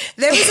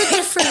there is a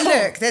different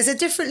look. There's a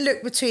different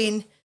look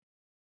between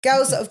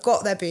girls that have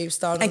got their boobs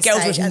done and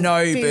girls with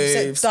no boobs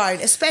that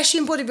don't,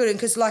 especially in bodybuilding.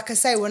 Because like I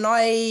say, when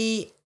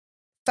I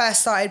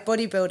first started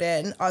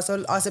bodybuilding, I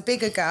was a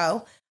bigger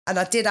girl and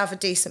I did have a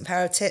decent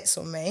pair of tits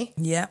on me.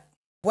 Yeah.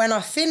 When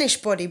I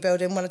finished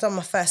bodybuilding, when I done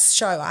my first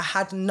show, I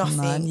had nothing.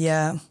 Man,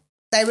 yeah.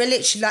 They were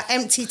literally like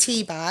empty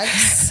tea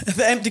bags.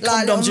 The empty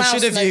like condoms you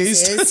should have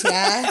used.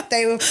 Yeah.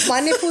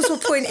 My nipples were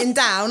pointing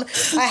down.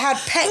 I had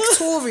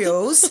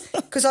pectorials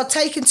because I'd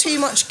taken too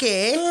much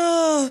gear.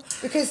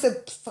 Because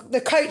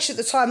the coach at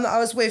the time that I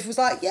was with was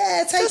like,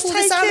 yeah, take all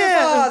this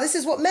Anavar. This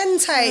is what men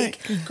take.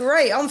 Right.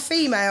 Great, I'm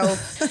female.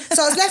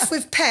 So I was left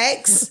with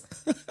pecs,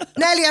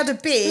 nearly had a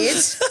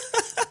beard.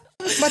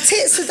 My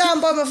tits are down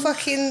by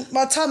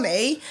my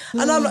tummy,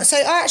 and I'm like, so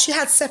I actually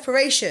had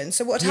separation.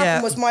 So what had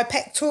happened was my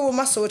pectoral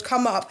muscle would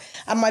come up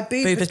and my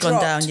boob had gone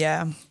down,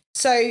 yeah.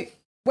 So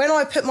when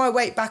I put my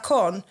weight back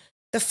on,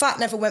 the fat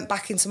never went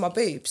back into my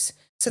boobs.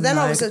 So then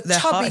I was a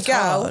chubby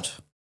girl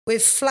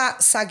with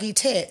flat, saggy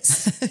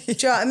tits. Do you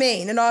know what I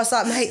mean? And I was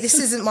like, mate, this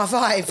isn't my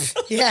vibe.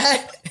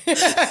 Yeah.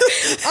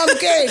 I'm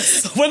good.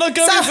 We're not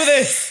going for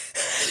this.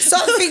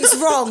 Something's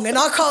wrong and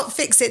I can't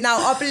fix it. Now,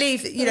 I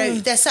believe,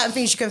 there's certain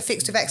things you can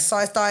fix with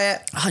exercise,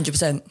 diet.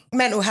 100%.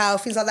 Mental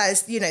health, things like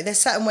that. There's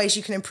certain ways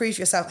you can improve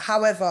yourself.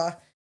 However,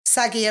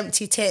 saggy,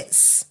 empty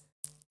tits,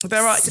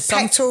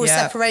 pectoral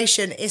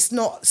separation, it's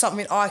not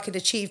something I could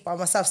achieve by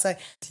myself. So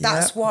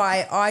that's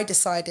why I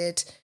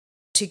decided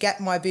to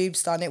get my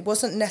boobs done. It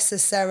wasn't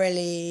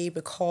necessarily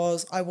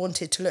because I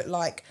wanted to look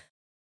like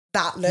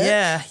that look.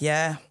 Yeah,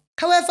 yeah.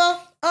 However,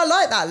 I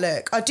like that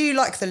look. I do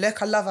like the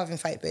look. I love having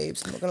fake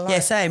boobs. I'm not going to lie. Yeah,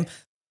 same.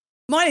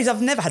 Mine is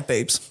I've never had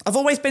boobs. I've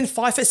always been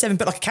 5'7",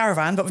 but like a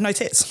caravan, but with no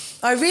tits.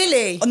 Oh,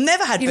 really? I've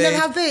never had boobs. You've never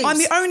had boobs? I'm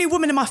the only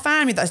woman in my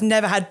family that's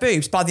never had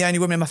boobs, but I'm the only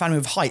woman in my family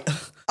with height.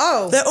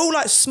 Oh. They're all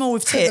like small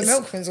with tits. The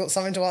milkman's got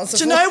something to answer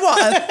for. Do you know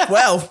what?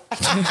 Well,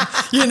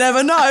 you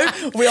never know.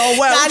 We are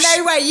Welsh.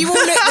 No way. You all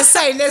look the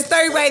same. There's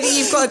no way that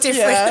you've got a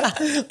different...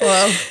 Yeah.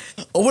 Well,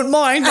 I wouldn't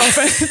mind. No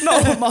offense. No, I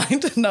wouldn't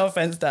mind. No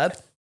offense, Dad.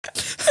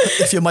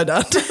 If you're my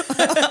dad.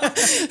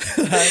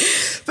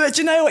 But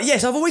do you know what?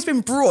 Yes, I've always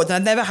been broad and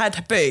I've never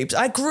had boobs.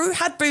 I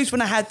had boobs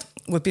when I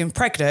was being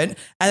pregnant,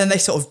 and then they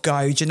sort of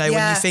go, do you know,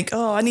 when you think,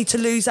 oh, I need to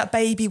lose that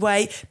baby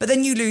weight, but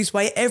then you lose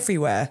weight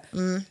everywhere.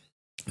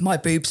 My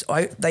boobs,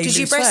 they Did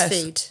you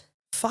breastfeed? First.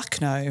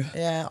 Fuck no.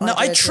 Yeah. No,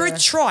 I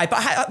try,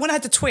 but when I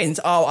had the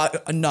twins, no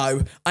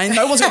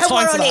one's got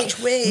time for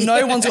that.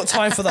 No one's got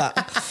time for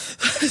that.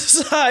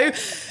 So,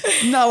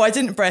 no, I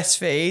didn't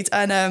breastfeed,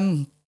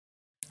 and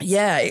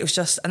yeah, it was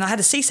just, and I had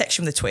a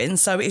C-section with the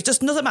twins, so it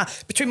just doesn't matter.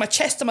 Between my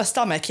chest and my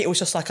stomach, it was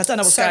just like, I don't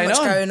know what's going on.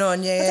 So much going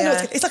on,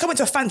 yeah. It's like I went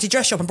to a fancy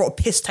dress shop and brought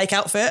a piss take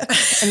outfit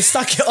and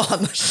stuck it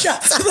on.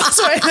 Shut up. That's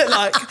what it looked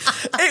like.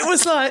 It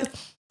was like,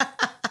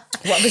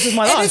 well, this is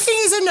my life. And the thing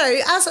is,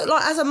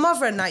 as a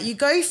mother and that, you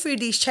go through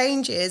these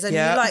changes and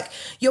you're like,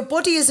 your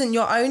body isn't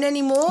your own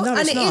anymore. No,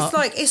 and it's not.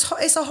 Is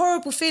like, it's a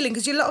horrible feeling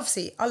because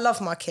obviously, I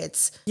love my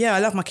kids. Yeah, I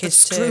love my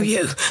kids too. Screw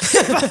you. Look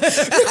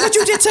what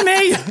you did to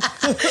me.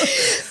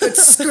 But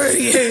screw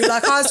you.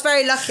 Like, I was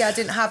very lucky I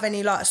didn't have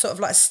any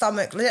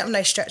stomach, I didn't have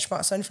no stretch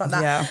marks or anything like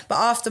that. Yeah. But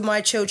after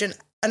my children...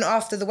 And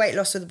after the weight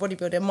loss with the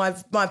bodybuilding,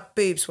 my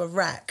boobs were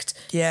wrecked.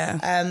 Yeah.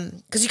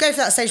 Because you go for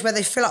that stage where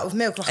they fill up with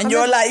milk. And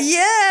you're like,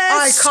 yes!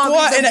 I can't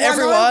squatting at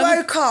everyone. When I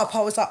woke up, I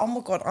was like, oh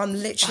my God, I'm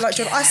literally like...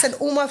 Yeah. I sent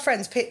all my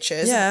friends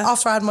pictures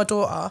after I had my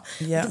daughter.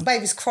 Yeah. The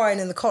baby's crying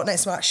in the cot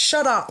next to me, like,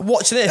 shut up.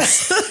 Watch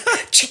this.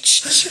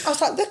 I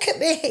was like, look at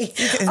me.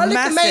 I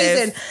look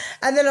amazing.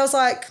 And then I was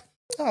like...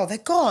 Oh, they're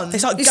gone. They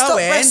start going. Stop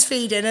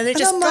breastfeeding and it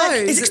just goes. Like,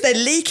 is it 'cause they're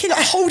leaking?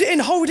 Like, hold it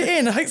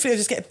in. And hopefully they'll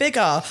just get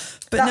bigger.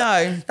 But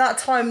no. That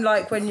time,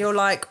 like, when you're,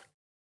 like,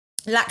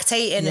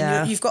 lactating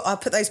and you've got to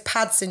put those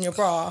pads in your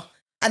bra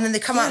and then they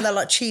come out and they're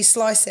like cheese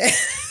slicing.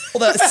 Or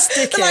they're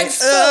sticky. They're like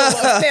full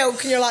of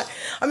milk and you're like...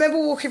 I remember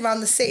walking around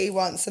the city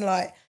once and,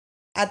 like,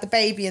 had the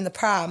baby in the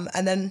pram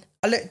and then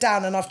I looked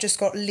down and I've just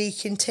got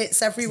leaking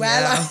tits everywhere.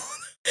 Yeah. Like,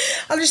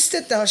 I just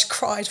stood there, I just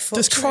cried.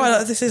 Just cry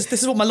like this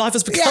is what my life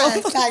has become.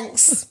 Yeah,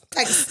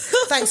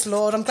 thanks,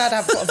 Lord. I'm glad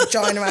I've got a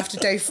vagina. I have to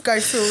go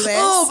through all this.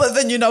 Oh, but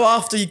then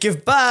after you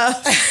give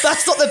birth,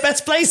 that's not the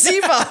best place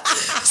either.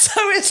 So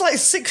it's like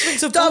 6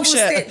 weeks of double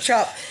bullshit. Stitch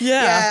up.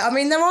 Yeah. I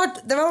mean, there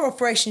are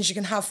operations you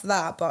can have for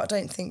that, but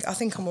I think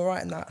I'm all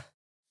right in that.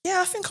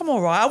 Yeah, I think I'm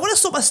all right. I want to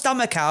sort my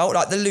stomach out,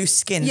 like the loose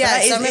skin. Yeah,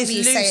 but I remember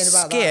you saying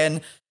about skin.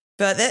 That.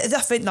 But there's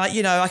nothing like,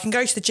 I can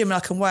go to the gym and I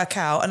can work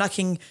out and I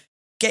can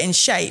get in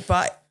shape,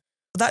 but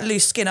that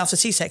loose skin after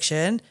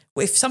C-section,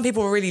 if some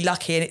people are really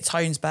lucky and it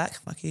tones back,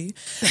 fuck you.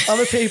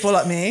 Other people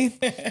like me,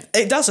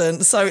 it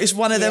doesn't. So it's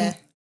one of them.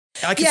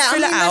 I can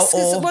fill it out.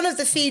 Or one of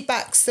the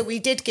feedbacks that we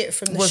did get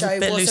from the show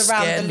was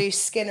around the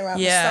loose skin around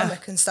the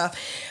stomach and stuff.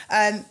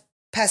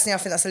 Personally, I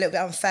think that's a little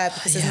bit unfair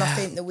because there's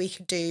nothing that we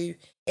could do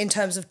in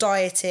terms of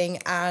dieting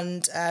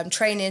and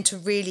training to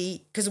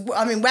really, because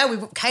I mean, where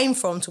we came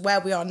from to where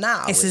we are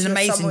now, it's an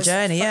amazing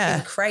journey.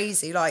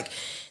 Crazy. Like,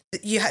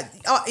 you had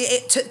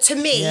to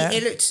me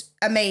it looked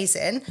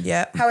amazing.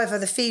 Yeah. However,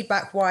 the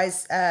feedback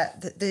wise,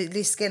 the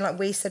loose skin, like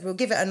we said, we'll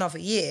give it another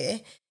year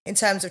in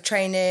terms of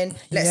training.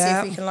 Let's see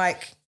if we can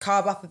like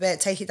carb up a bit,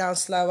 take it down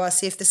slower,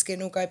 see if the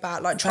skin will go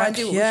back. Like try and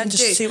do what we can do.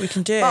 Just see what we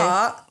can do.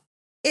 But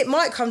it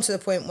might come to the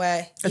point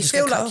where you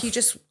feel like you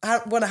just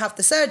want to have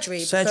the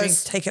surgery.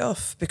 Take it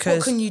off, because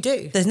what can you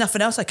do? There's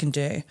nothing else I can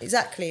do.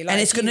 Exactly. And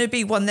it's going to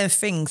be one of them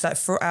things that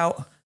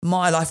throughout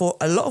my life, or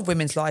a lot of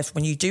women's life,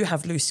 when you do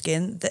have loose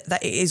skin,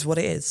 that it is what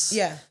it is.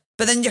 Yeah.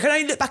 But then you can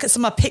only look back at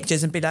some of my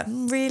pictures and be like,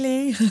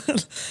 really?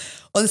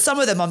 On some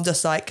of them, I'm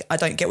just like, I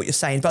don't get what you're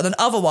saying. But on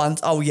other ones,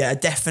 oh yeah,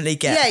 definitely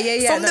get.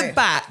 Yeah.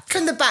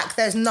 From the back,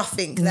 there's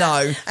nothing there.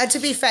 No. And to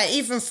be fair,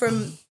 even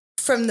from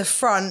the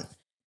front.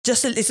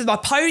 Just this is my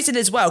posing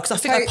as well, because I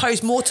think I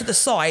posed more to the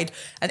side,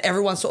 and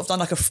everyone's sort of done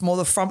like a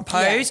smaller front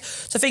pose. Yeah.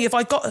 So I think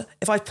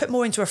if I put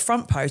more into a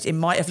front pose, it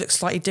might have looked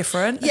slightly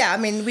different. Yeah, I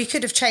mean, we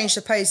could have changed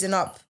the posing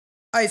up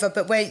over,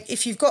 but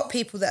if you've got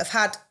people that have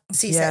had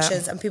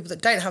C-sections and people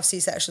that don't have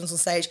C-sections on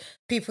stage,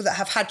 people that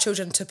have had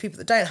children to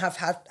people that haven't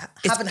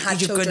had children,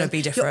 you're going to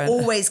be different.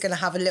 You're always going to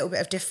have a little bit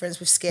of difference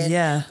with skin.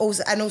 Yeah.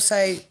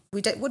 Also,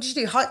 what did you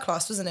do? Height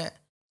class, wasn't it?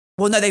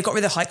 Well, no, they got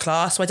rid of height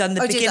class. So I done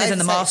the beginners and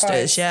the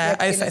masters. Yeah,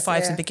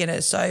 035s and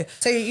beginners. So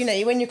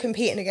when you're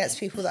competing against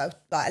people that are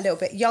like a little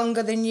bit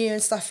younger than you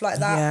and stuff like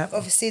that,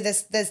 obviously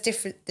there's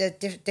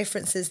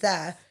differences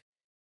there.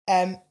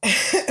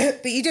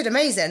 But you did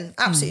amazing,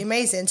 absolutely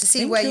amazing. To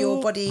see where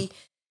your body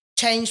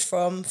changed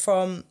from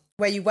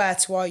where you were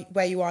to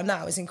where you are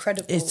now is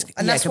incredible.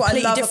 And that's what I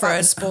love about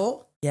the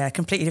sport. Yeah,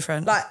 completely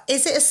different. Like,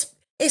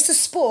 it's a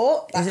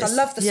sport. Like, I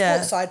love the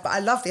sport side, but I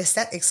love the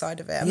aesthetic side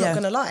of it. I'm not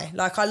going to lie.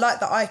 Like, I like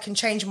that I can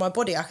change my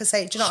body. I can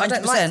say, do you know, 100%. I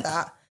don't like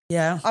that.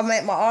 Yeah. I'll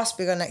make my ass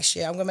bigger next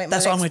year. I'm going to make my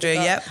legs bigger. That's what I'm going to do,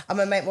 yep. I'm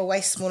going to make my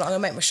waist smaller. I'm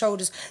going to make my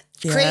shoulders.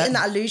 Yeah. Creating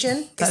that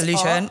illusion.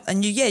 Art.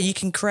 And you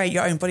can create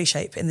your own body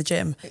shape in the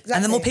gym. Exactly.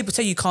 And the more people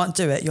tell you can't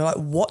do it, you're like,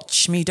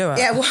 watch me do it.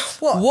 Yeah,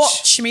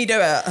 watch me do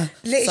it.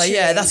 Literally. So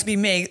yeah, that's going to be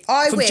me.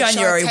 I wish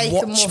January, I'd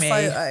taken more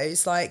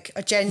photos. Like,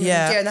 I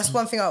genuinely do. And that's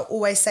one thing I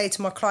always say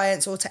to my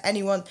clients or to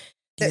anyone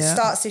that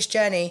starts this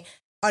journey.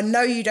 I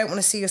know you don't want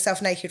to see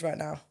yourself naked right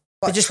now.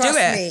 But just trust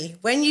me,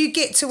 when you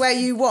get to where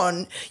you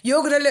want,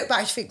 you're going to look back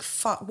and think,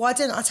 fuck, why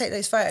didn't I take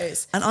those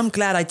photos? And I'm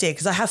glad I did,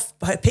 because I have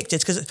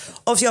pictures, because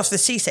obviously after the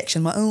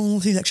C-section,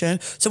 C-section.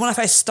 So when I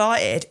first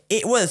started,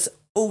 it was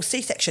all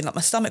C-section, like my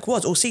stomach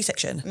was all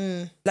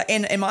C-section, like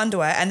in my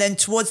underwear. And then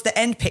towards the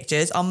end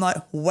pictures, I'm like,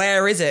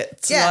 where is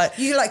it? Yeah,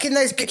 you like in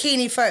those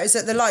bikini photos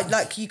at the light,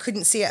 like you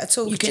couldn't see it at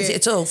all. You couldn't see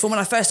it at all. From when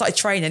I first started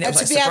training, it was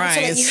like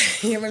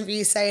surprise. You remember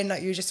you saying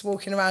that you were just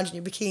walking around in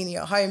your bikini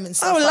at home and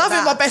stuff. I was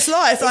loving my best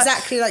life.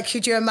 Exactly. Like,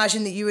 could you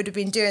imagine that you would have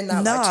been doing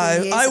that? No,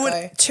 like 2 years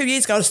ago? 2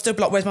 years ago, I was still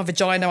like, where's my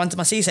vagina under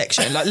my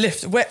C-section? Like,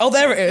 lift.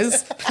 There it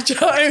is. Do you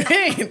know what I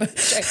mean?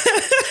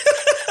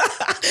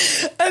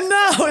 And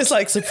now it's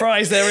like,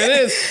 surprise, there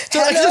it is. So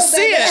I can just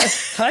see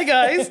it. Hi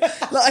guys.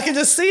 Like, I can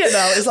just see it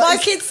now. It's like,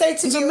 my kids say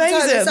to me,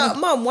 it's like,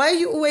 Mum, why are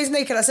you always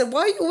naked? I said,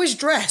 why are you always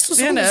dressed?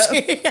 Why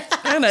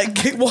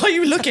are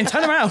you looking?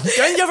 Turn around.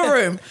 Go in the other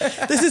room.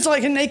 This is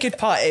like a naked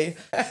party.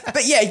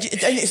 But yeah,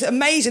 and it's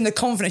amazing the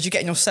confidence you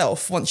get in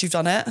yourself once you've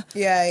done it.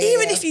 Yeah.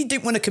 Even if you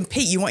didn't want to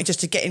compete, you wanted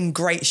just to get in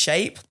great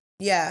shape.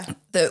 Yeah.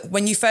 That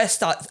when you first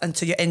start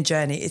until your end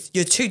journey,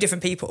 you're two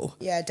different people.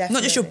 Yeah, definitely.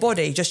 Not just your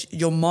body, just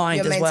your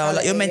mind as well.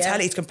 Like, your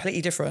mentality is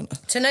completely different.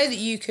 To know that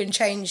you can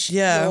change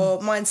your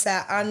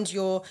mindset and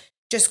your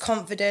just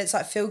confidence,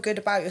 like feel good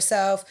about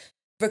yourself,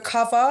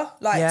 recover,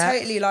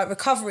 totally like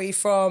recovery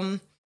from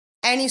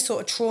any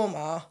sort of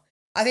trauma.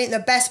 I think the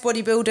best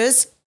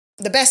bodybuilders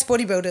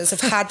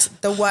have had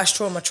the worst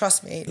trauma,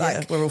 trust me.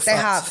 Like, we're all they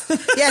fucked.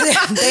 have.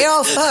 Yeah, they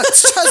are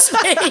fucked, trust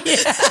me.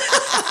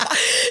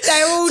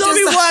 They all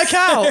work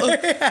out.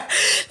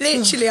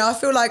 Literally, I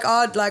feel like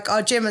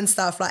our gym and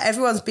stuff, like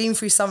everyone's been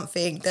through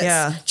something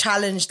that's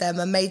challenged them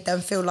and made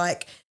them feel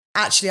like,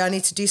 actually, I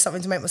need to do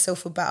something to make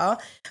myself feel better.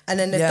 And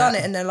then they've done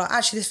it and they're like,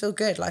 actually, this feels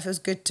good. Like, it feels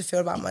good to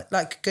feel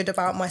good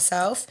about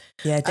myself.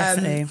 Yeah,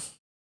 definitely.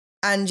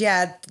 And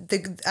yeah,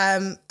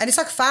 and it's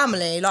like a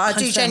family. Like, I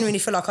do genuinely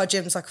feel like our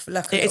gym's like a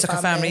it's like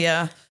a family,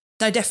 yeah.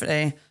 No,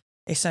 definitely.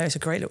 It's a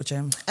great little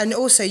gym. And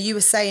also, you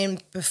were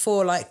saying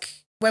before, like,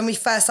 when we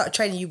first started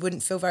training, you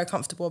wouldn't feel very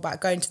comfortable about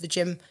going to the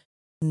gym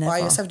by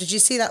yourself. Did you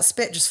see that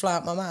spit just fly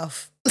out my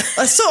mouth?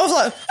 I sort of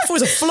like, I thought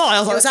it was a fly. I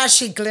was like, it was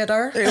actually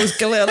glitter. It was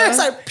glitter. It was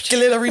like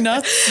glittery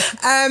nuts.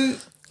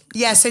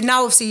 Yeah, so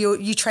now obviously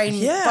you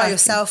train by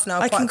yourself now.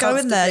 I can go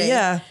in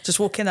there, just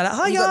walk in there like,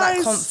 hi guys. You got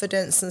that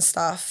confidence and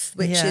stuff,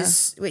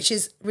 which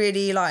is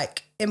really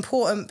like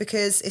important,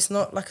 because it's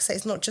not, like I say,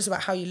 it's not just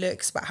about how you look,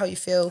 it's about how you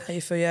feel. How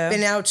you feel, yeah.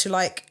 Being able to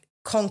like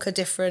conquer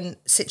different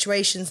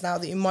situations now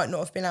that you might not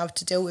have been able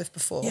to deal with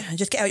before. Yeah, and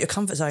just get out your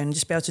comfort zone and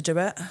just be able to do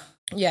it.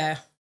 Yeah.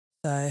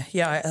 So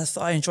yeah,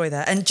 I enjoy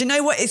that. And do you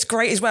know what? It's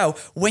great as well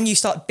when you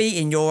start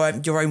beating your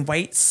own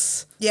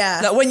weights.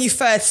 Yeah. Like when you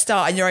first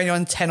start and you're only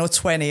on 10 or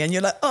 20 and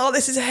you're like, oh,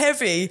 this is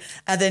heavy.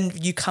 And then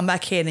you come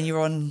back in and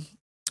you're on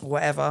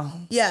whatever.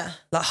 Yeah.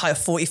 Like high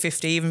 40,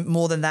 50, even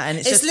more than that. And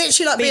it's just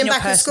literally like being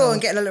back at school and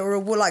getting a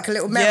little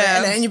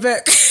merit in your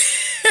book.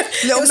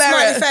 Little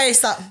merit. Smiley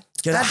face, like,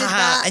 you're like,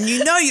 and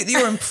you know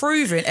you're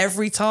improving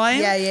every time.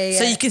 Yeah.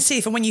 So you can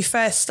see from when you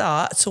first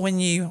start to when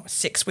you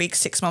 6 weeks,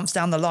 6 months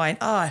down the line,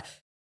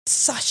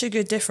 such a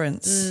good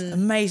difference.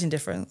 Amazing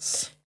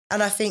difference.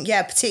 And I think,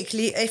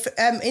 particularly if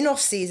in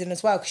off season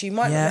as well, because you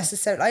might not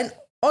necessarily, like,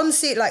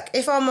 honestly, like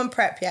if I'm on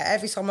prep,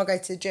 every time I go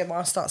to the gym,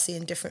 I'll start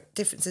seeing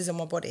differences in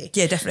my body.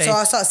 Yeah, definitely. So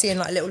I start seeing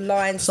like little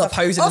lines. Start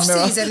posing in the mirror.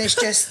 Off season is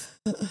just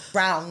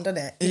round, isn't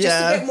it? You're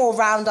just a bit more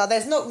rounder.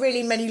 There's not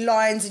really many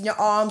lines in your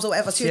arms or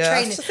whatever, so you're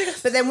training.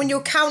 But then when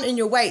you're counting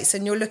your weights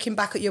and you're looking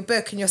back at your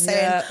book and you're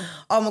saying,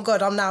 oh my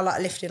God, I'm now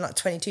like lifting like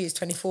 22s,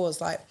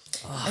 24s, like,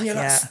 and you're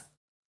like,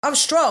 I'm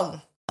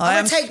strong. I'm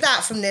going to take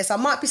that from this. I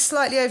might be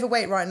slightly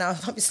overweight right now. I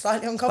might be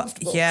slightly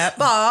uncomfortable.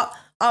 But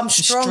I'm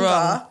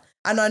stronger.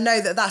 And I know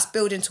that that's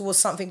building towards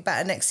something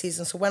better next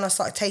season. So when I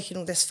start taking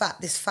all this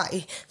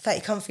fatty,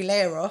 comfy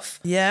layer off,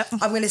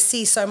 I'm going to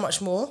see so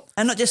much more.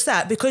 And not just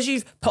that, because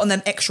you've put on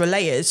them extra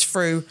layers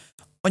through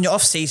on your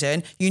off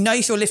season, you know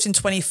if you're lifting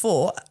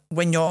 24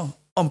 when you're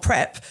on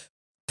prep,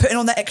 putting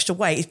on that extra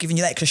weight is giving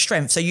you that extra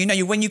strength. So you know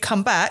when you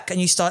come back and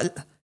you start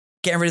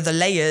getting rid of the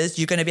layers,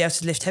 you're going to be able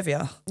to lift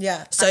heavier.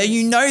 Yeah. So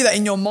you know that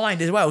in your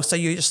mind as well. So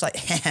you're just like,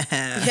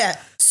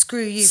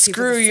 screw you.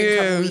 Screw you.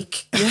 Think I'm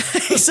weak. Yeah,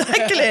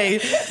 exactly.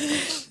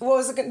 What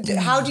was I going to do?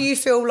 How do you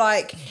feel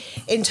like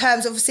in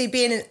terms of obviously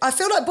being in, I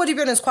feel like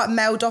bodybuilding is quite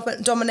male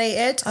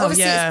dominated.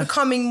 Obviously it's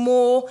becoming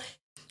more,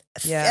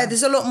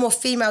 there's a lot more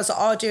females that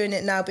are doing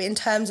it now, but in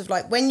terms of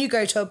like when you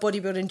go to a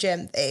bodybuilding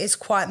gym, it is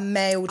quite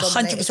male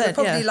dominated. 100%, so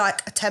probably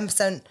like a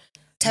 10%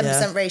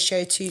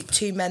 ratio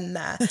to men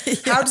there.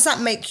 How does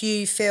that make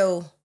you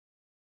feel?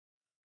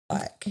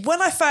 Like when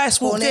I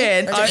first walked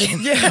in, a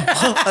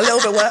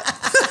little bit wet.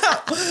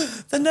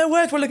 The no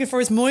word we're looking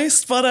for is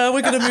moist, but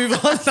we're going to move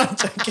on. No, I'm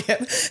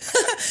joking.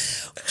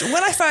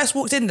 When I first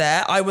walked in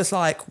there, I was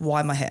like, why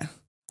am I here?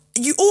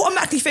 You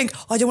automatically think,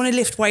 I don't want to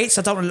lift weights,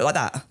 I don't want to look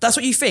like that. That's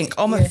what you think.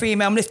 I'm a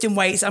female, I'm lifting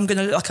weights, I'm going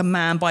to look like a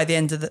man by the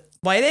end of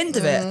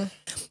it.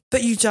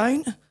 But you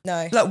don't.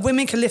 No. Like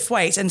women can lift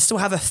weights and still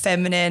have a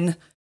feminine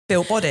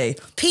built body.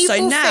 People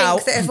think that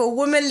if a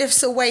woman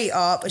lifts a weight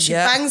up and she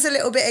bangs a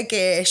little bit of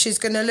gear, she's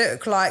going to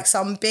look like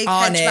some big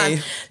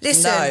henchman.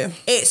 Listen,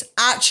 it's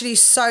actually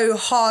so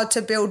hard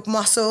to build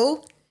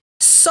muscle.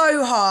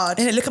 So hard.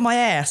 And look at my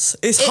ass.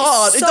 It's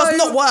hard. It does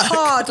not work.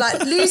 Hard.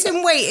 Like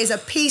losing weight is a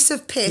piece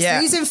of piss.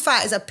 Losing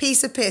fat is a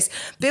piece of piss.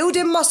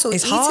 Building muscle,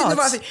 eating the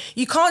right thing.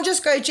 You can't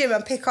just go gym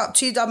and pick up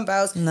 2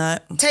 dumbbells. No.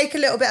 Take a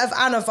little bit of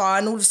Anavar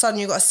and all of a sudden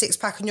you've got a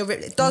 6-pack and you're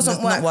ripped. It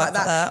doesn't work like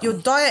that. Your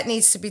diet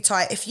needs to be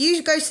tight. If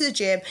you go to the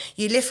gym,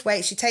 you lift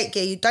weights, you take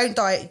gear, you don't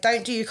diet, you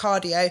don't do your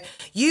cardio,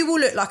 you will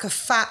look like a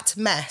fat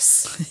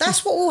mess.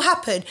 That's what will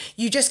happen.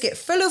 You just get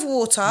full of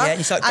water. Yeah,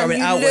 you start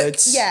growing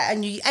outwards.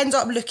 And you end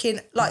up looking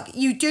like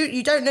you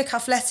don't look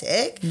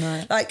athletic.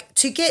 No. Like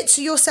to get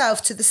to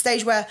yourself to the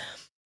stage where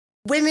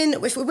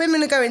if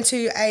women are going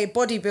to a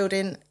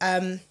bodybuilding,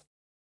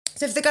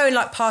 so if they're going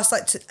like past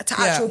like to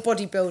actual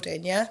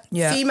bodybuilding,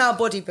 female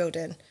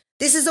bodybuilding.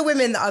 This is the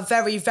women that are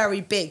very,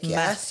 very big,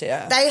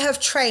 They have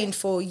trained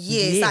for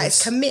years. That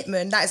is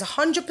commitment. That is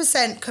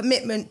 100%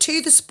 commitment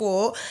to the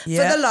sport, for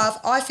the love.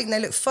 I think they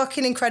look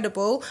fucking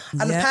incredible.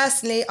 And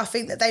personally, I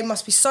think that they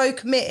must be so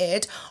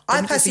committed.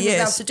 I personally wouldn't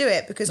be able to do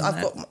it because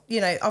I've got,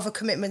 other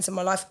commitments in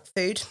my life.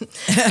 Food.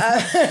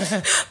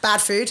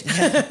 Bad food.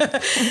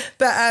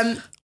 But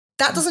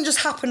that doesn't just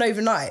happen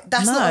overnight.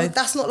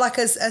 That's not like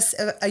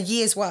a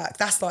year's work.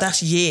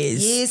 That's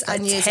years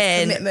and like years of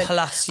commitment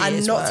plus years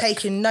and not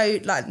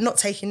work. not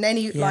taking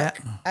any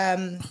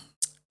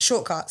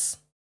shortcuts.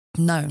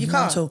 No, you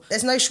can't. At all.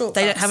 There's no shortcuts.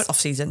 They don't have an off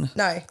season.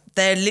 No,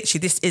 they're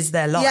literally this is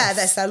their life. Yeah,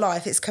 that's their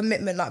life. It's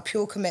commitment, like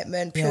pure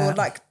commitment. Pure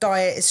like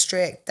diet is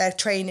strict. Their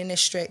training is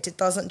strict. It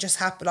doesn't just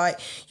happen. Like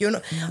you're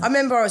not. I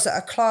remember I was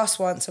at a class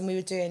once and we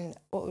were doing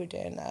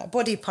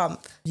body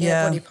pump.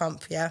 Body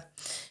pump. Yeah.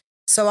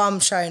 So I'm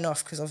showing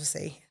off because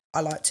obviously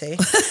I like to.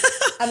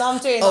 And I'm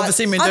doing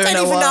obviously been doing I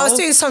don't even know, I was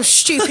doing some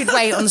stupid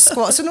weight on the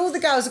squats and all the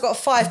girls have got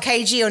 5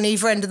 kg on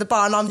either end of the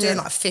bar and I'm doing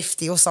like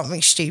 50 or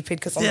something stupid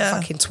because I'm a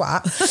fucking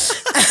twat.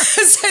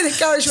 So the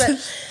girls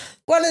went,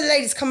 one of the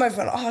ladies come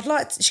over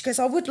and she goes,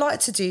 I would like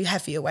to do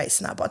heavier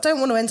weights now, but I don't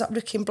want to end up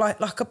looking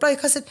like a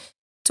bloke. I said,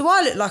 do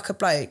I look like a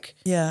bloke?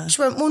 Yeah.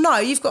 She went, well, no,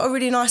 you've got a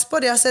really nice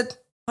body. I said,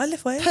 I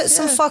lift weights. Put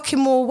some fucking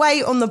more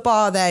weight on the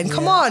bar then.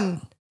 Come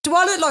on. Do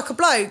I look like a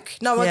bloke?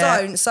 No, I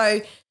don't. So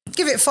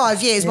give it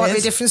 5 years, might be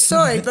a different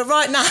story. But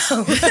right now...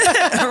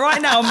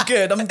 I'm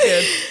good. I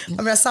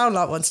mean, I sound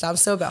like one today. I'm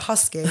still a bit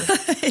husky.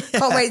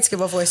 Can't wait to get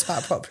my voice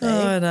back properly.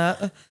 Oh,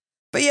 no.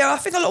 But I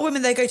think a lot of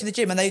women, they go to the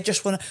gym and they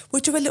just want to, we'll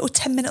do a little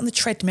 10 minute on the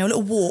treadmill, a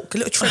little walk, a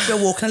little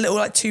treadmill walk and a little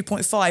like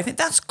 2.5. I think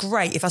that's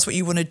great if that's what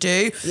you want to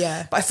do.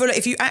 Yeah. But I feel like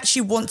if you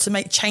actually want to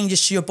make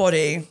changes to your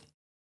body...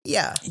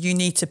 Yeah. You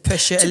need to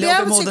push it a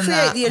little bit more than that. To be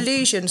able to create the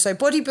illusion. So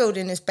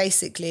bodybuilding is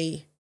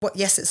basically...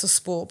 yes, it's a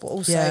sport, but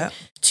also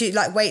to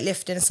like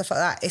weightlifting and stuff like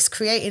that, it's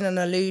creating an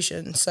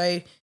illusion.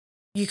 So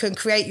you can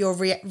create your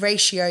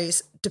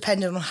ratios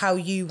depending on how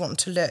you want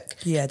to look.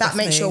 Yeah, that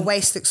makes your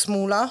waist look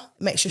smaller,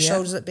 makes your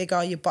shoulders look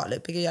bigger, your butt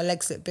look bigger, your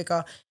legs look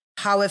bigger,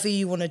 however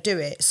you want to do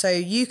it. So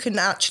you can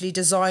actually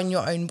design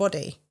your own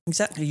body.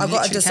 Exactly. I've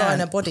got a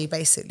designer body,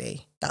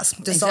 basically. That's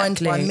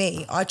designed by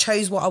me. I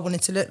chose what I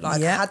wanted to look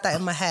like. I had that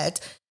in my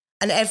head.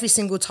 And every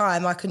single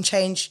time I can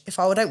change. If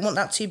I don't want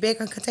that too big,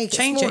 I can take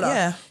change it smaller. It,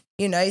 yeah.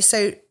 You know,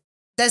 so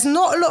there's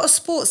not a lot of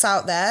sports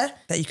out there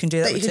that you can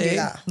do that. You can do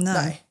that.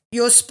 No.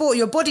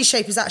 Your body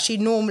shape is actually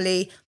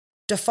normally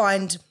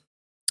defined.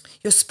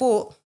 Your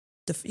sport.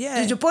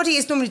 Your body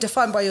is normally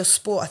defined by your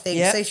sport, I think.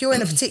 Yeah. So if you're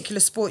in a particular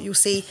sport, you'll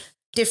see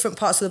different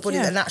parts of the body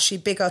that are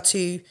naturally bigger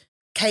to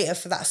cater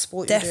for that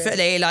sport.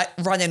 Definitely, like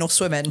running or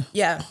swimming.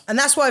 Yeah, and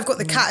that's why I've got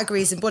the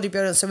categories in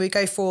bodybuilding. So we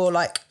go for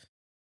like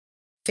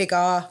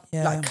figure,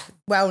 like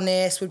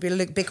wellness would be a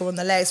little bigger on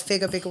the legs,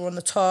 figure bigger on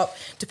the top,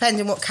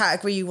 depending what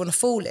category you want to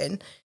fall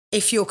in.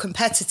 If you're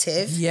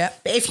competitive,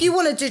 but if you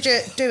want to do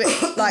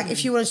it, like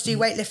if you want to do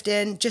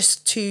weightlifting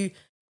just to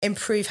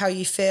improve how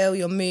you feel,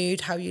 your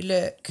mood, how you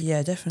look.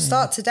 Yeah, definitely.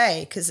 Start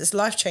today because it's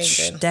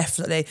life-changing.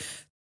 Definitely.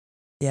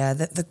 Yeah,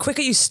 the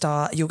quicker you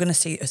start, you're going to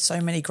see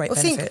so many great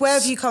benefits. Think, where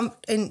have you come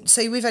in?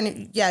 So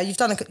you've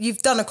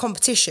done a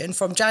competition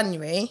from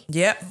January.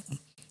 Yeah.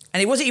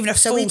 And it wasn't even a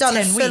full 10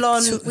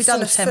 weeks. We've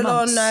done a full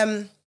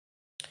on,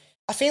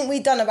 I think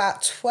we've done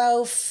about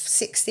 12,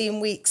 16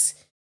 weeks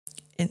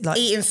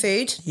eating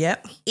food. Yeah.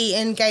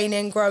 Eating,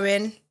 gaining,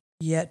 growing.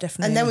 Yeah,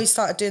 definitely. And then we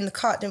started doing the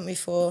cut, didn't we,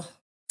 for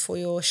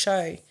your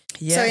show?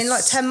 Yes. So in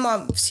like 10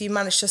 months, you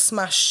managed to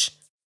smash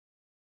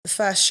the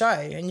first show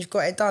and you've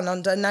got it done,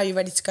 and now you're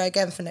ready to go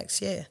again for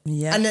next year.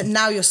 Yeah. And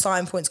now your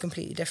starting point's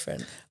completely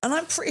different. And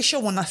I'm pretty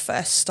sure when I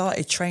first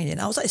started training,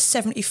 I was like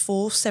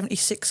 74,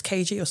 76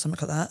 kg or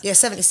something like that. Yeah,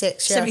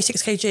 76,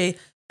 76 kg.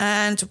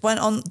 And when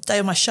on the day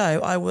of my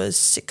show, I was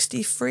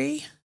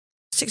 62,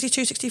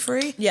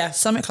 63. Yeah.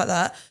 Something like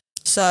that.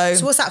 So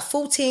what's that,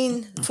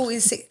 14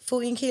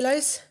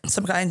 kilos?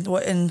 Something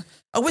like in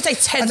I would say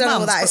 10 months. I don't know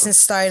what that is in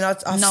stone.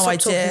 I've no stopped idea.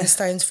 talking in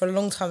stones for a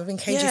long time. I've been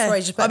kg for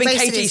ages. But I've been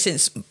kg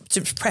since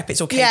prep.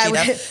 It's all kg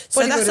now.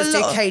 So that's a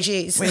lot of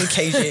kgs. We need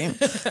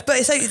kg.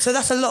 But so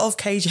that's a lot of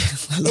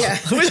kg. Yeah.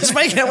 We're just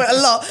making it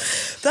a lot.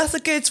 That's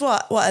a good,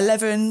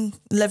 11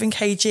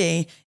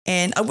 kg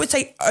in, I would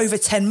say over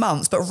 10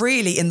 months, but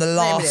really in the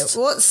last...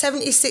 What,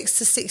 76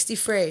 to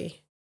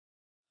 63?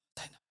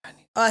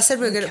 Oh, I said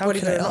we were good at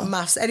bodybuilding, not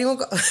maths. Anyone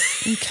got...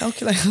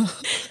 Calculator.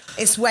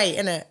 It's weight,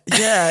 isn't it?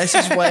 Yeah, it's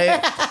just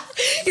weight.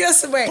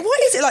 Yes, weight. What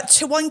is it, like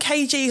 1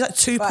 kg is like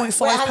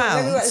 2.5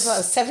 pounds? It's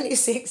like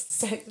 76,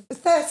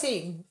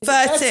 13.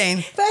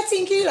 13.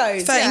 13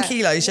 kilos. 13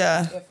 kilos,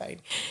 yeah.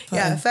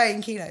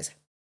 13 kilos.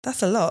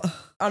 That's a lot.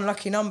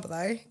 Unlucky number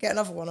though. Get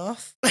another one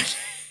off.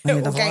 Or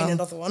gain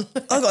another one.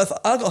 I got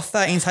a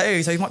 13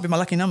 tattoo, so it might be my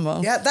lucky number.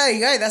 Yeah, there you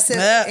go. That's it.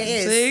 Yeah, it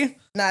is. See?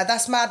 No,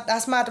 that's mad.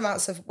 That's mad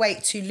amounts of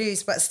weight to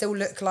lose, but still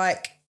look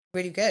like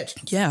really good.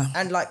 Yeah,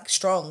 and like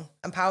strong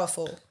and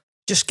powerful.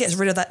 Just gets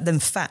rid of them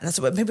fat. That's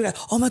what people go,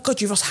 oh my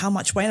God, you've lost how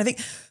much weight? And I think,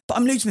 but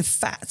I'm losing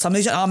fat. I'm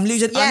losing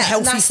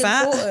unhealthy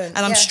fat. Important.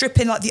 And I'm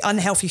stripping like the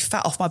unhealthy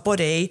fat off my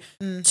body.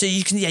 So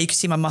you can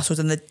see my muscles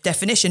and the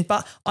definition,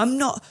 but I'm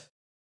not,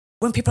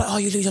 when people are like, oh,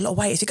 you lose a lot of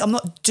weight, it's like, I'm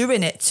not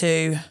doing it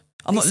to,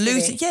 I'm not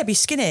losing, be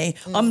skinny.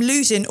 I'm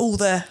losing all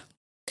the...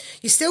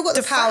 You still got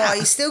the power, fat.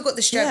 You still got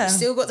the strength, you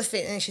still got the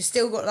fitness, you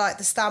still got like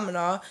the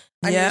stamina,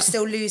 and you're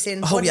still losing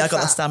body I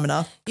got fat. the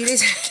stamina. You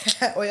lose,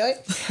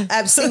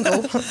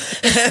 single.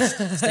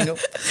 Single.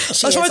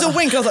 I tried to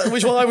wink, I was like,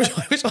 which one?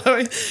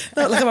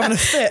 Not like I'm having a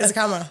fit. There's a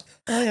camera.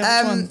 Oh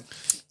yeah, which one?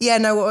 Yeah,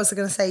 no, what was I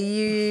going to say?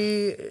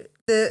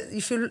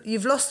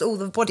 You've lost all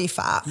the body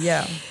fat.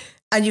 Yeah.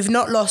 And you've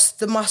not lost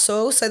the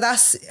muscle. So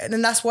that's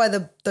why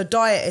the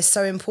diet is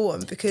so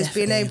important, because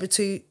being able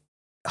to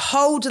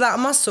hold that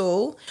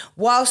muscle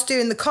whilst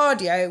doing the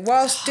cardio,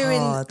 whilst doing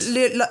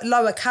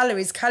lower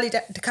calories, calorie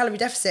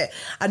deficit,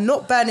 and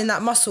not burning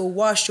that muscle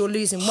whilst you're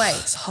losing weight.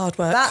 It's hard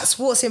work. That's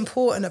what's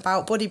important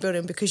about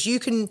bodybuilding, because we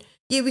can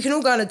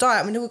all go on a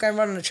diet. We can all go and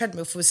run on a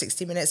treadmill for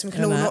 60 minutes, and we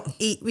can all not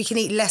eat. We can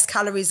eat less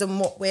calories than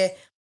what we're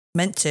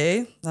meant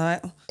to,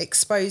 like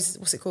exposed.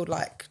 What's it called?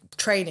 Like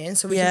training,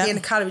 so we can be in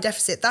a calorie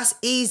deficit. That's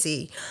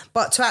easy,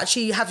 but to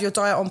actually have your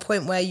diet on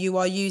point where you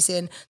are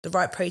using the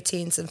right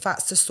proteins and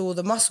fats to store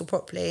the muscle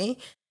properly,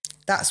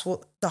 that's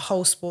what the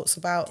whole sport's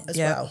about as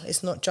well.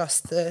 It's not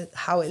just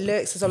how it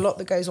looks. There's a lot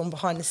that goes on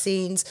behind the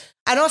scenes.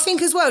 And I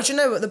think as well, do you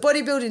know what, the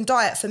bodybuilding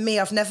diet for me,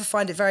 I've never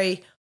found it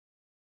very,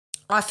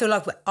 I feel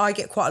like I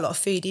get quite a lot of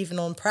food even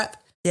on prep.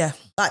 Yeah,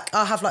 like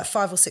I have like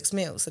 5 or 6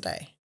 meals a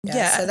day.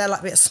 So they're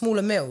like a bit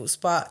smaller meals,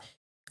 but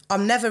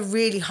I'm never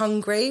really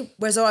hungry,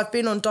 whereas I've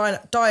been on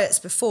diets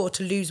before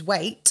to lose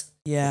weight,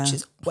 which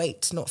is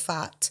weight, not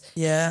fat.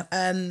 Yeah.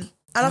 And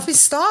I've been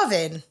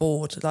starving.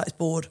 Bored.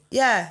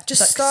 Yeah,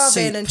 just like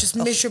starving soup. and just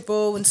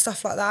miserable and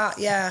stuff like that,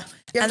 yeah.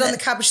 You ever done the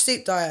cabbage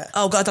soup diet?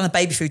 Oh, God, I've done a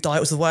baby food diet. It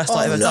was the worst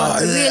diet I've ever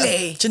done.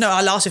 Really? Do you know,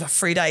 I lasted for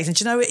 3 days. And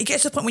do you know, it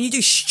gets to the point when you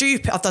do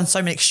stupid, I've done so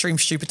many extreme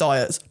stupid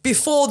diets.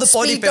 Before the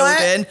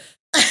bodybuilding...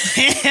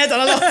 I've done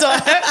a lot of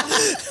diet,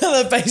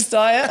 the base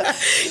diet.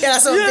 Yeah,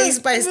 that's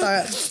a base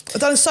diet. I've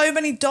done so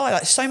many diets,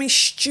 like so many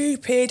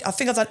stupid. I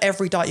think I've done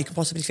every diet you can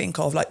possibly think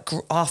of, like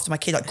after my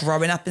kid, like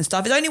growing up and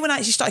stuff. It's only when I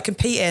actually started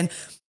competing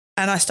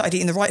and I started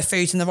eating the right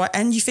foods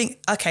and you think,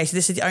 okay, so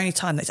this is the only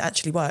time that's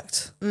actually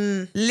worked.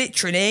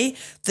 Literally,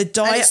 the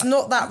diet. And it's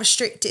not that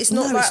restricted. It's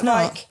not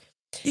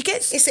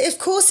Of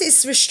course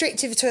it's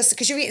restrictive to us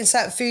because you're eating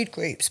certain food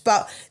groups,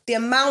 but the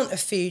amount of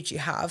food you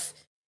have,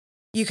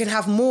 you can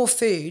have more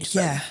food.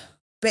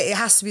 But it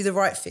has to be the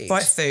right food.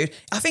 Right food.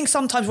 I think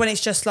sometimes when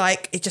it's just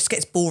like, it just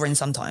gets boring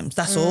sometimes.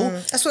 That's all.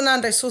 That's what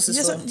Nando's sauce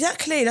is for.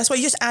 Exactly. That's why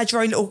you just add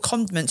your own little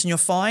condiments and you're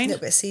fine. A little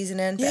bit of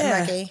seasoning, bit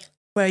of Maggi.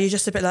 Where you're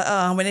just a bit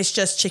like, when it's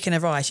just chicken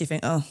and rice, you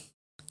think,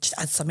 just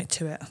add something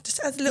to it. Just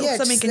add a little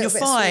something and you're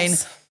fine.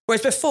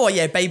 Whereas before,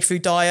 baby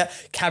food diet,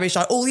 cabbage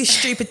diet, all these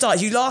stupid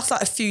diets, you last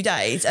like a few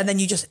days and then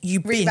you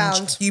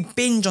binge. You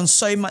binge on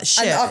so much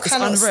shit. And I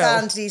cannot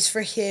stand these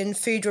freaking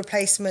food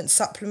replacement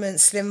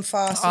supplements, Slim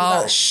Fast,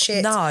 all that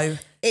shit. No.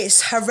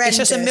 It's horrendous.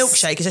 It's just a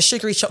milkshake. It's a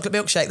sugary chocolate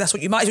milkshake. That's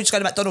what you might as well just go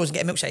to McDonald's and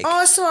get a milkshake.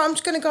 Oh, it's all right. I'm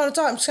just going to go on a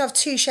diet. I'm just going to have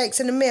 2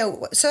 shakes and a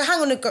meal. So hang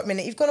on a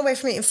minute. You've gone away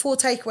from eating 4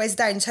 takeaways a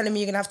day and telling me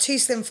you're going to have 2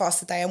 Slim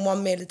Fast a day and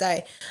 1 meal a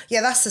day.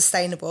 Yeah, that's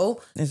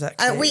sustainable.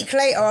 Exactly. And a week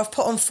later, I've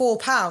put on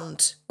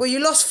 £4. Well,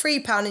 you lost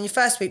 £3 in your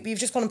first week, but you've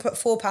just gone and put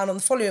 £4 on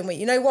the following week.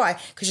 You know why?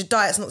 Because your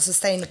diet's not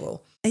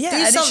sustainable.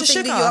 Yeah, do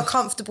something that you are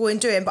comfortable in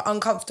doing, but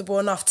uncomfortable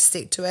enough to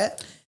stick to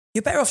it.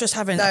 You're better off just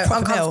having a proper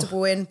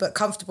uncomfortable meal. But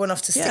comfortable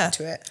enough to stick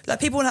to it. Like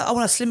people I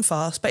want a Slim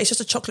Fast, but it's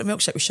just a chocolate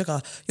milkshake with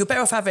sugar. You're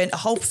better off having a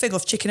whole thing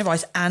of chicken and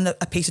rice and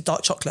a piece of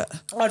dark chocolate.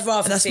 I'd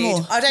rather feed.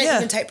 More. I don't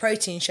even take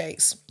protein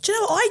shakes. Do you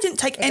know what? I didn't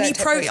take any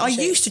protein. I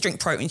used to drink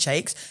protein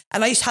shakes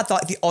and I used to have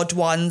like the odd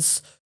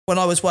ones when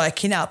I was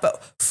working out.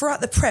 But throughout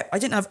the prep, I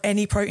didn't have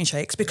any protein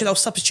shakes because I was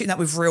substituting that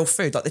with real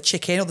food, like the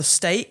chicken or the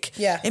steak.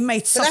 Yeah. It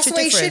made such a difference. That's the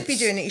way you should be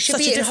doing it. You should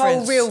be eating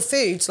whole real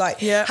foods. Like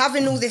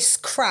having all this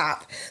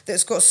crap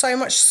that's got so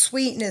much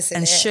sweetness in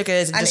and it.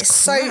 Sugars and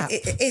just crap.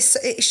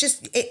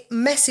 It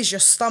messes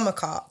your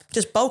stomach up.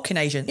 Just bulking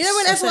agents. You know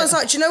when everyone's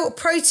like, do you know what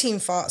protein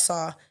farts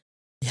are?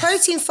 Yeah.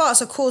 Protein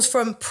farts are caused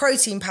from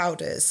protein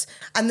powders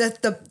and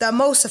the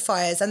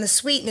emulsifiers and the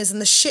sweeteners and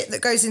the shit that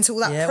goes into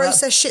all that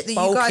processed shit that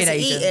you guys are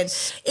eating.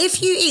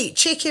 If you eat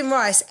chicken,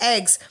 rice,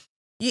 eggs,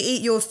 you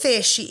eat your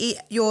fish, you eat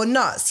your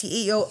nuts, you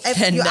eat your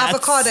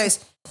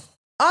avocados.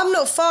 I'm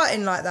not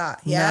farting like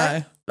that,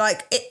 No.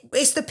 Like,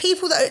 it's the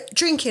people that are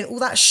drinking all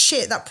that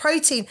shit, that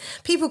protein.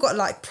 People got,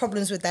 like,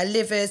 problems with their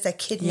livers, their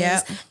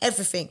kidneys,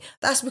 everything.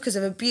 That's because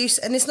of abuse.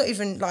 And it's not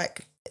even,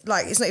 like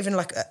it's not even,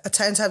 like, a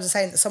term in terms of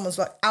saying that someone's,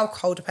 like,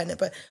 alcohol dependent.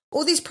 But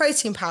all these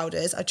protein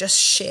powders are just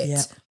shit.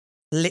 Yeah.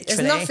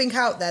 Literally. There's nothing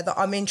out there that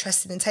I'm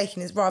interested in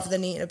taking rather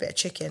than eating a bit of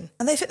chicken.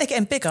 And they think they're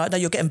getting bigger. No,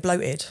 you're getting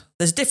bloated.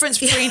 There's a difference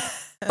between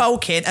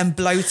bulking and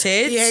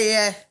bloated.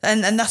 Yeah.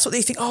 And that's what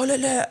they think, oh,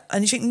 look.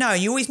 And you think, no,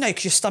 you always know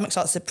because your stomach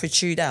starts to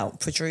protrude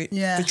out.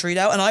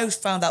 And I always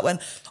found that when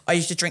I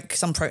used to drink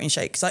some protein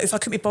shakes. Like if I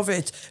couldn't be bothered,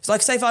 it's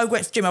like say if I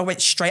went to the gym, I went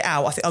straight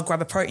out, I think I'll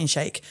grab a protein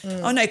shake.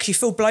 Oh no, because you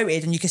feel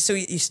bloated and you can still,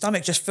 your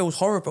stomach just feels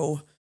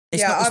horrible.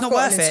 It's not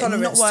worth it. I've got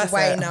an intolerance to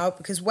whey now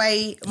because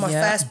whey, my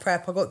first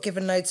prep, I got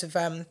given loads of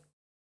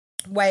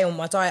whey on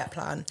my diet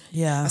plan.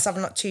 Yeah. I was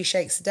having like 2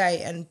 shakes a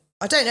day and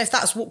I don't know if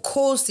that's what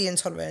caused the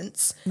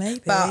intolerance.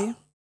 Maybe. But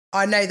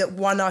I know that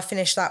when I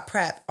finished that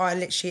prep, I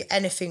literally,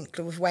 anything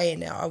with whey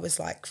in it, I was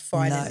like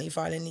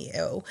violently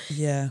ill.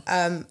 Yeah.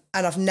 And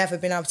I've never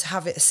been able to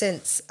have it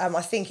since.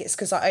 I think it's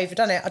because I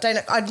overdone it.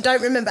 I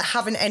don't remember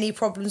having any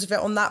problems with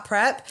it on that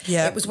prep.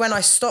 Yeah. It was when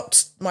I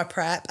stopped my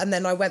prep and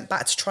then I went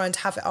back to trying to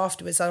have it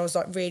afterwards and I was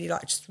like really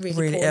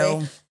poorly.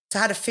 Ill. So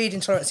I had a food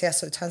intolerance,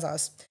 so it turns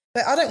out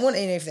but I don't want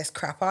any of this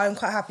crap. I'm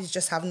quite happy to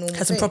just have normal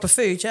Have some proper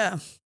food, yeah.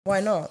 Why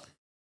not?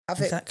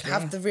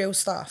 Have the real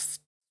stuff.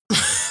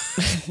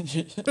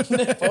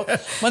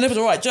 My nipples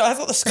are right. I've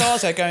got the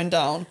scars there going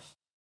down.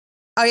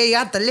 Oh yeah, you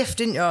had the lift,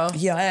 didn't you?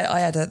 Yeah, I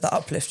had the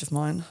uplift of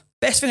mine.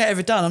 Best thing I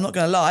ever done, I'm not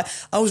going to lie.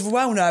 I was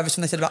well nervous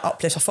when they said about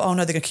uplift. I thought, oh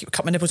no, they're going to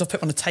cut my nipples off, put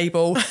them on the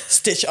table,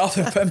 stitch it up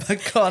and put them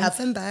back on. Have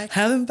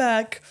them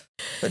back.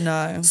 But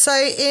no. So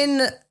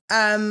in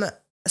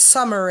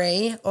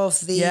summary of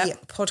the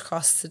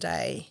podcast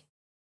today,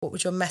 what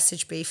would your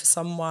message be for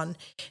someone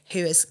who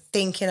is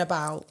thinking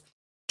about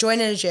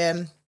joining a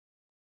gym,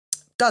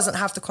 doesn't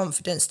have the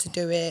confidence to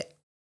do it,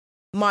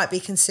 might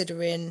be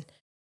considering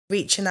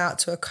reaching out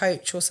to a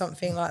coach or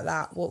something like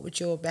that? What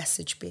would your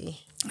message be?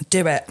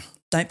 Do it.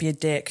 Don't be a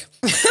dick.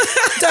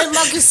 Don't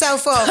mug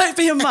yourself off. Don't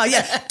be a mug.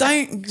 Yeah.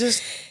 Don't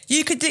just.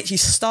 You could literally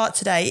start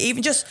today.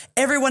 Even just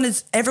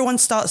everyone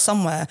starts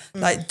somewhere.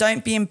 Like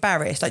don't be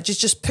embarrassed. Like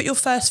just put your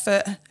first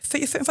foot.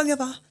 Put your foot in front of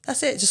the other.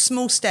 That's it. Just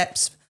small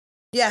steps.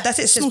 Yeah, that's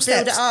it. Just small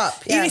build steps. It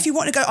up. Yeah. Even if you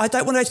want to go, I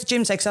don't want to go to the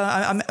gym today because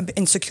I'm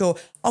insecure.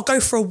 I'll go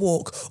for a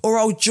walk, or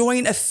I'll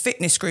join a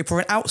fitness group or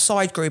an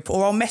outside group,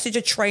 or I'll message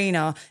a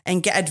trainer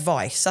and get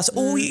advice. That's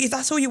all.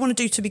 That's all you want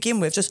to do to begin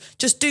with.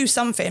 Just do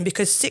something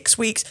because 6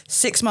 weeks,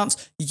 6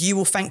 months, you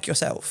will thank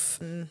yourself.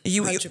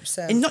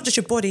 100%. And not just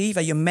your body either,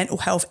 your mental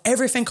health,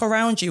 everything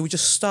around you will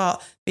just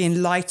start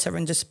being lighter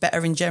and just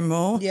better in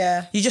general.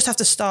 Yeah, you just have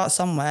to start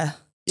somewhere.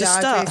 Just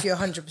start. I agree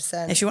with you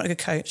 100%. If you want a good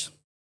coach,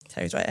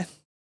 tell you right here.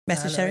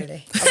 Message No, not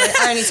Terry. really.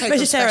 I only take on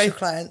Message Terry. special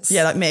clients.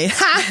 Yeah, like me.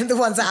 The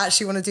ones that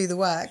actually want to do the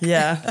work.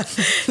 Yeah.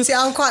 See,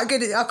 I'm quite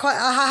good at,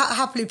 I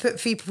happily put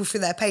people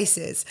through their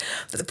paces.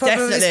 But the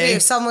problem is Definitely.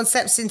 if someone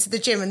steps into the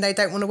gym and they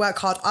don't want to work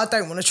hard, I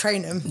don't want to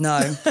train them. No.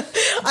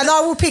 And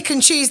I will pick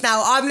and choose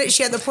now. I'm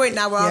literally at the point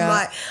now where I'm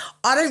like,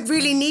 I don't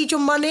really need your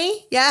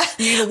money. Yeah.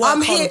 You either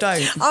work hard or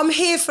don't. I'm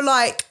here for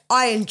like,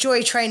 I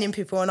enjoy training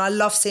people and I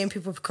love seeing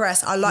people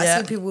progress. I like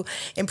seeing people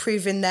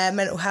improving their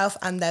mental health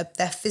and their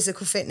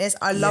physical fitness.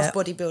 I love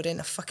bodybuilding.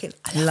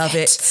 I love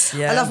it.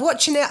 Yeah. I love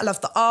watching it. I love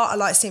the art. I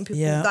like seeing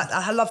people. Like,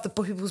 I love the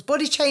people's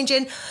body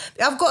changing.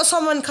 I've got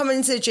someone coming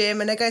into the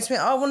gym and they're going to me,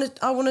 I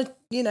want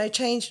to,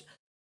 change,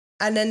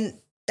 and then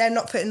they're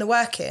not putting the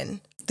work in.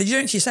 Did you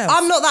do it to yourself?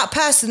 I'm not that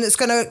person that's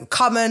going to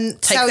come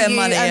and Take tell their you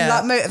money, and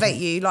like motivate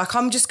you. Like,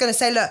 I'm just going to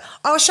say, look,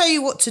 I'll show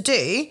you what to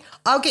do.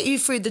 I'll get you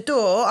through the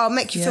door. I'll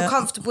make you feel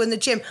comfortable in the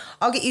gym.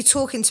 I'll get you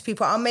talking to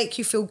people. I'll make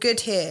you feel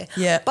good here.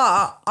 Yeah.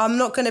 But I'm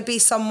not going to be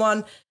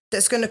someone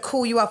that's going to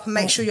call you up and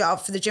make sure you're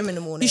up for the gym in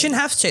the morning. You shouldn't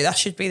have to. That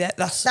should be that.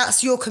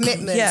 That's your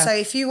commitment. Yeah. So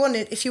if you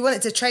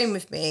wanted to train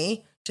with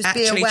me, just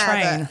Actually be aware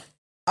train. that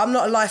I'm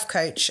not a life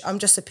coach. I'm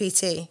just a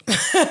PT.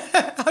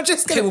 I'm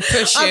just People gonna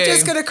push you. I'm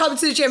just gonna come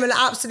to the gym and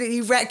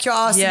absolutely wreck your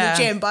ass in Yeah.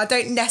 the gym, but I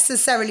don't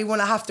necessarily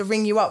want to have to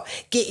ring you up,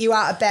 get you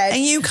out of bed.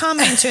 And you come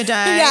in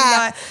today.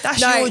 Yeah.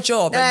 That's No, your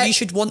job. And you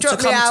should want to drop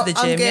me come out, to the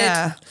I'm gym. good.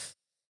 Yeah.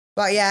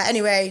 But yeah,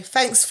 anyway,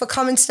 thanks for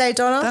coming today,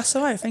 Donna. That's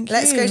all right. Thank you.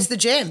 Let's go to the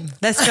gym.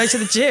 Let's go to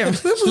the gym.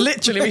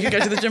 Literally, we could go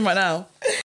to the gym right now.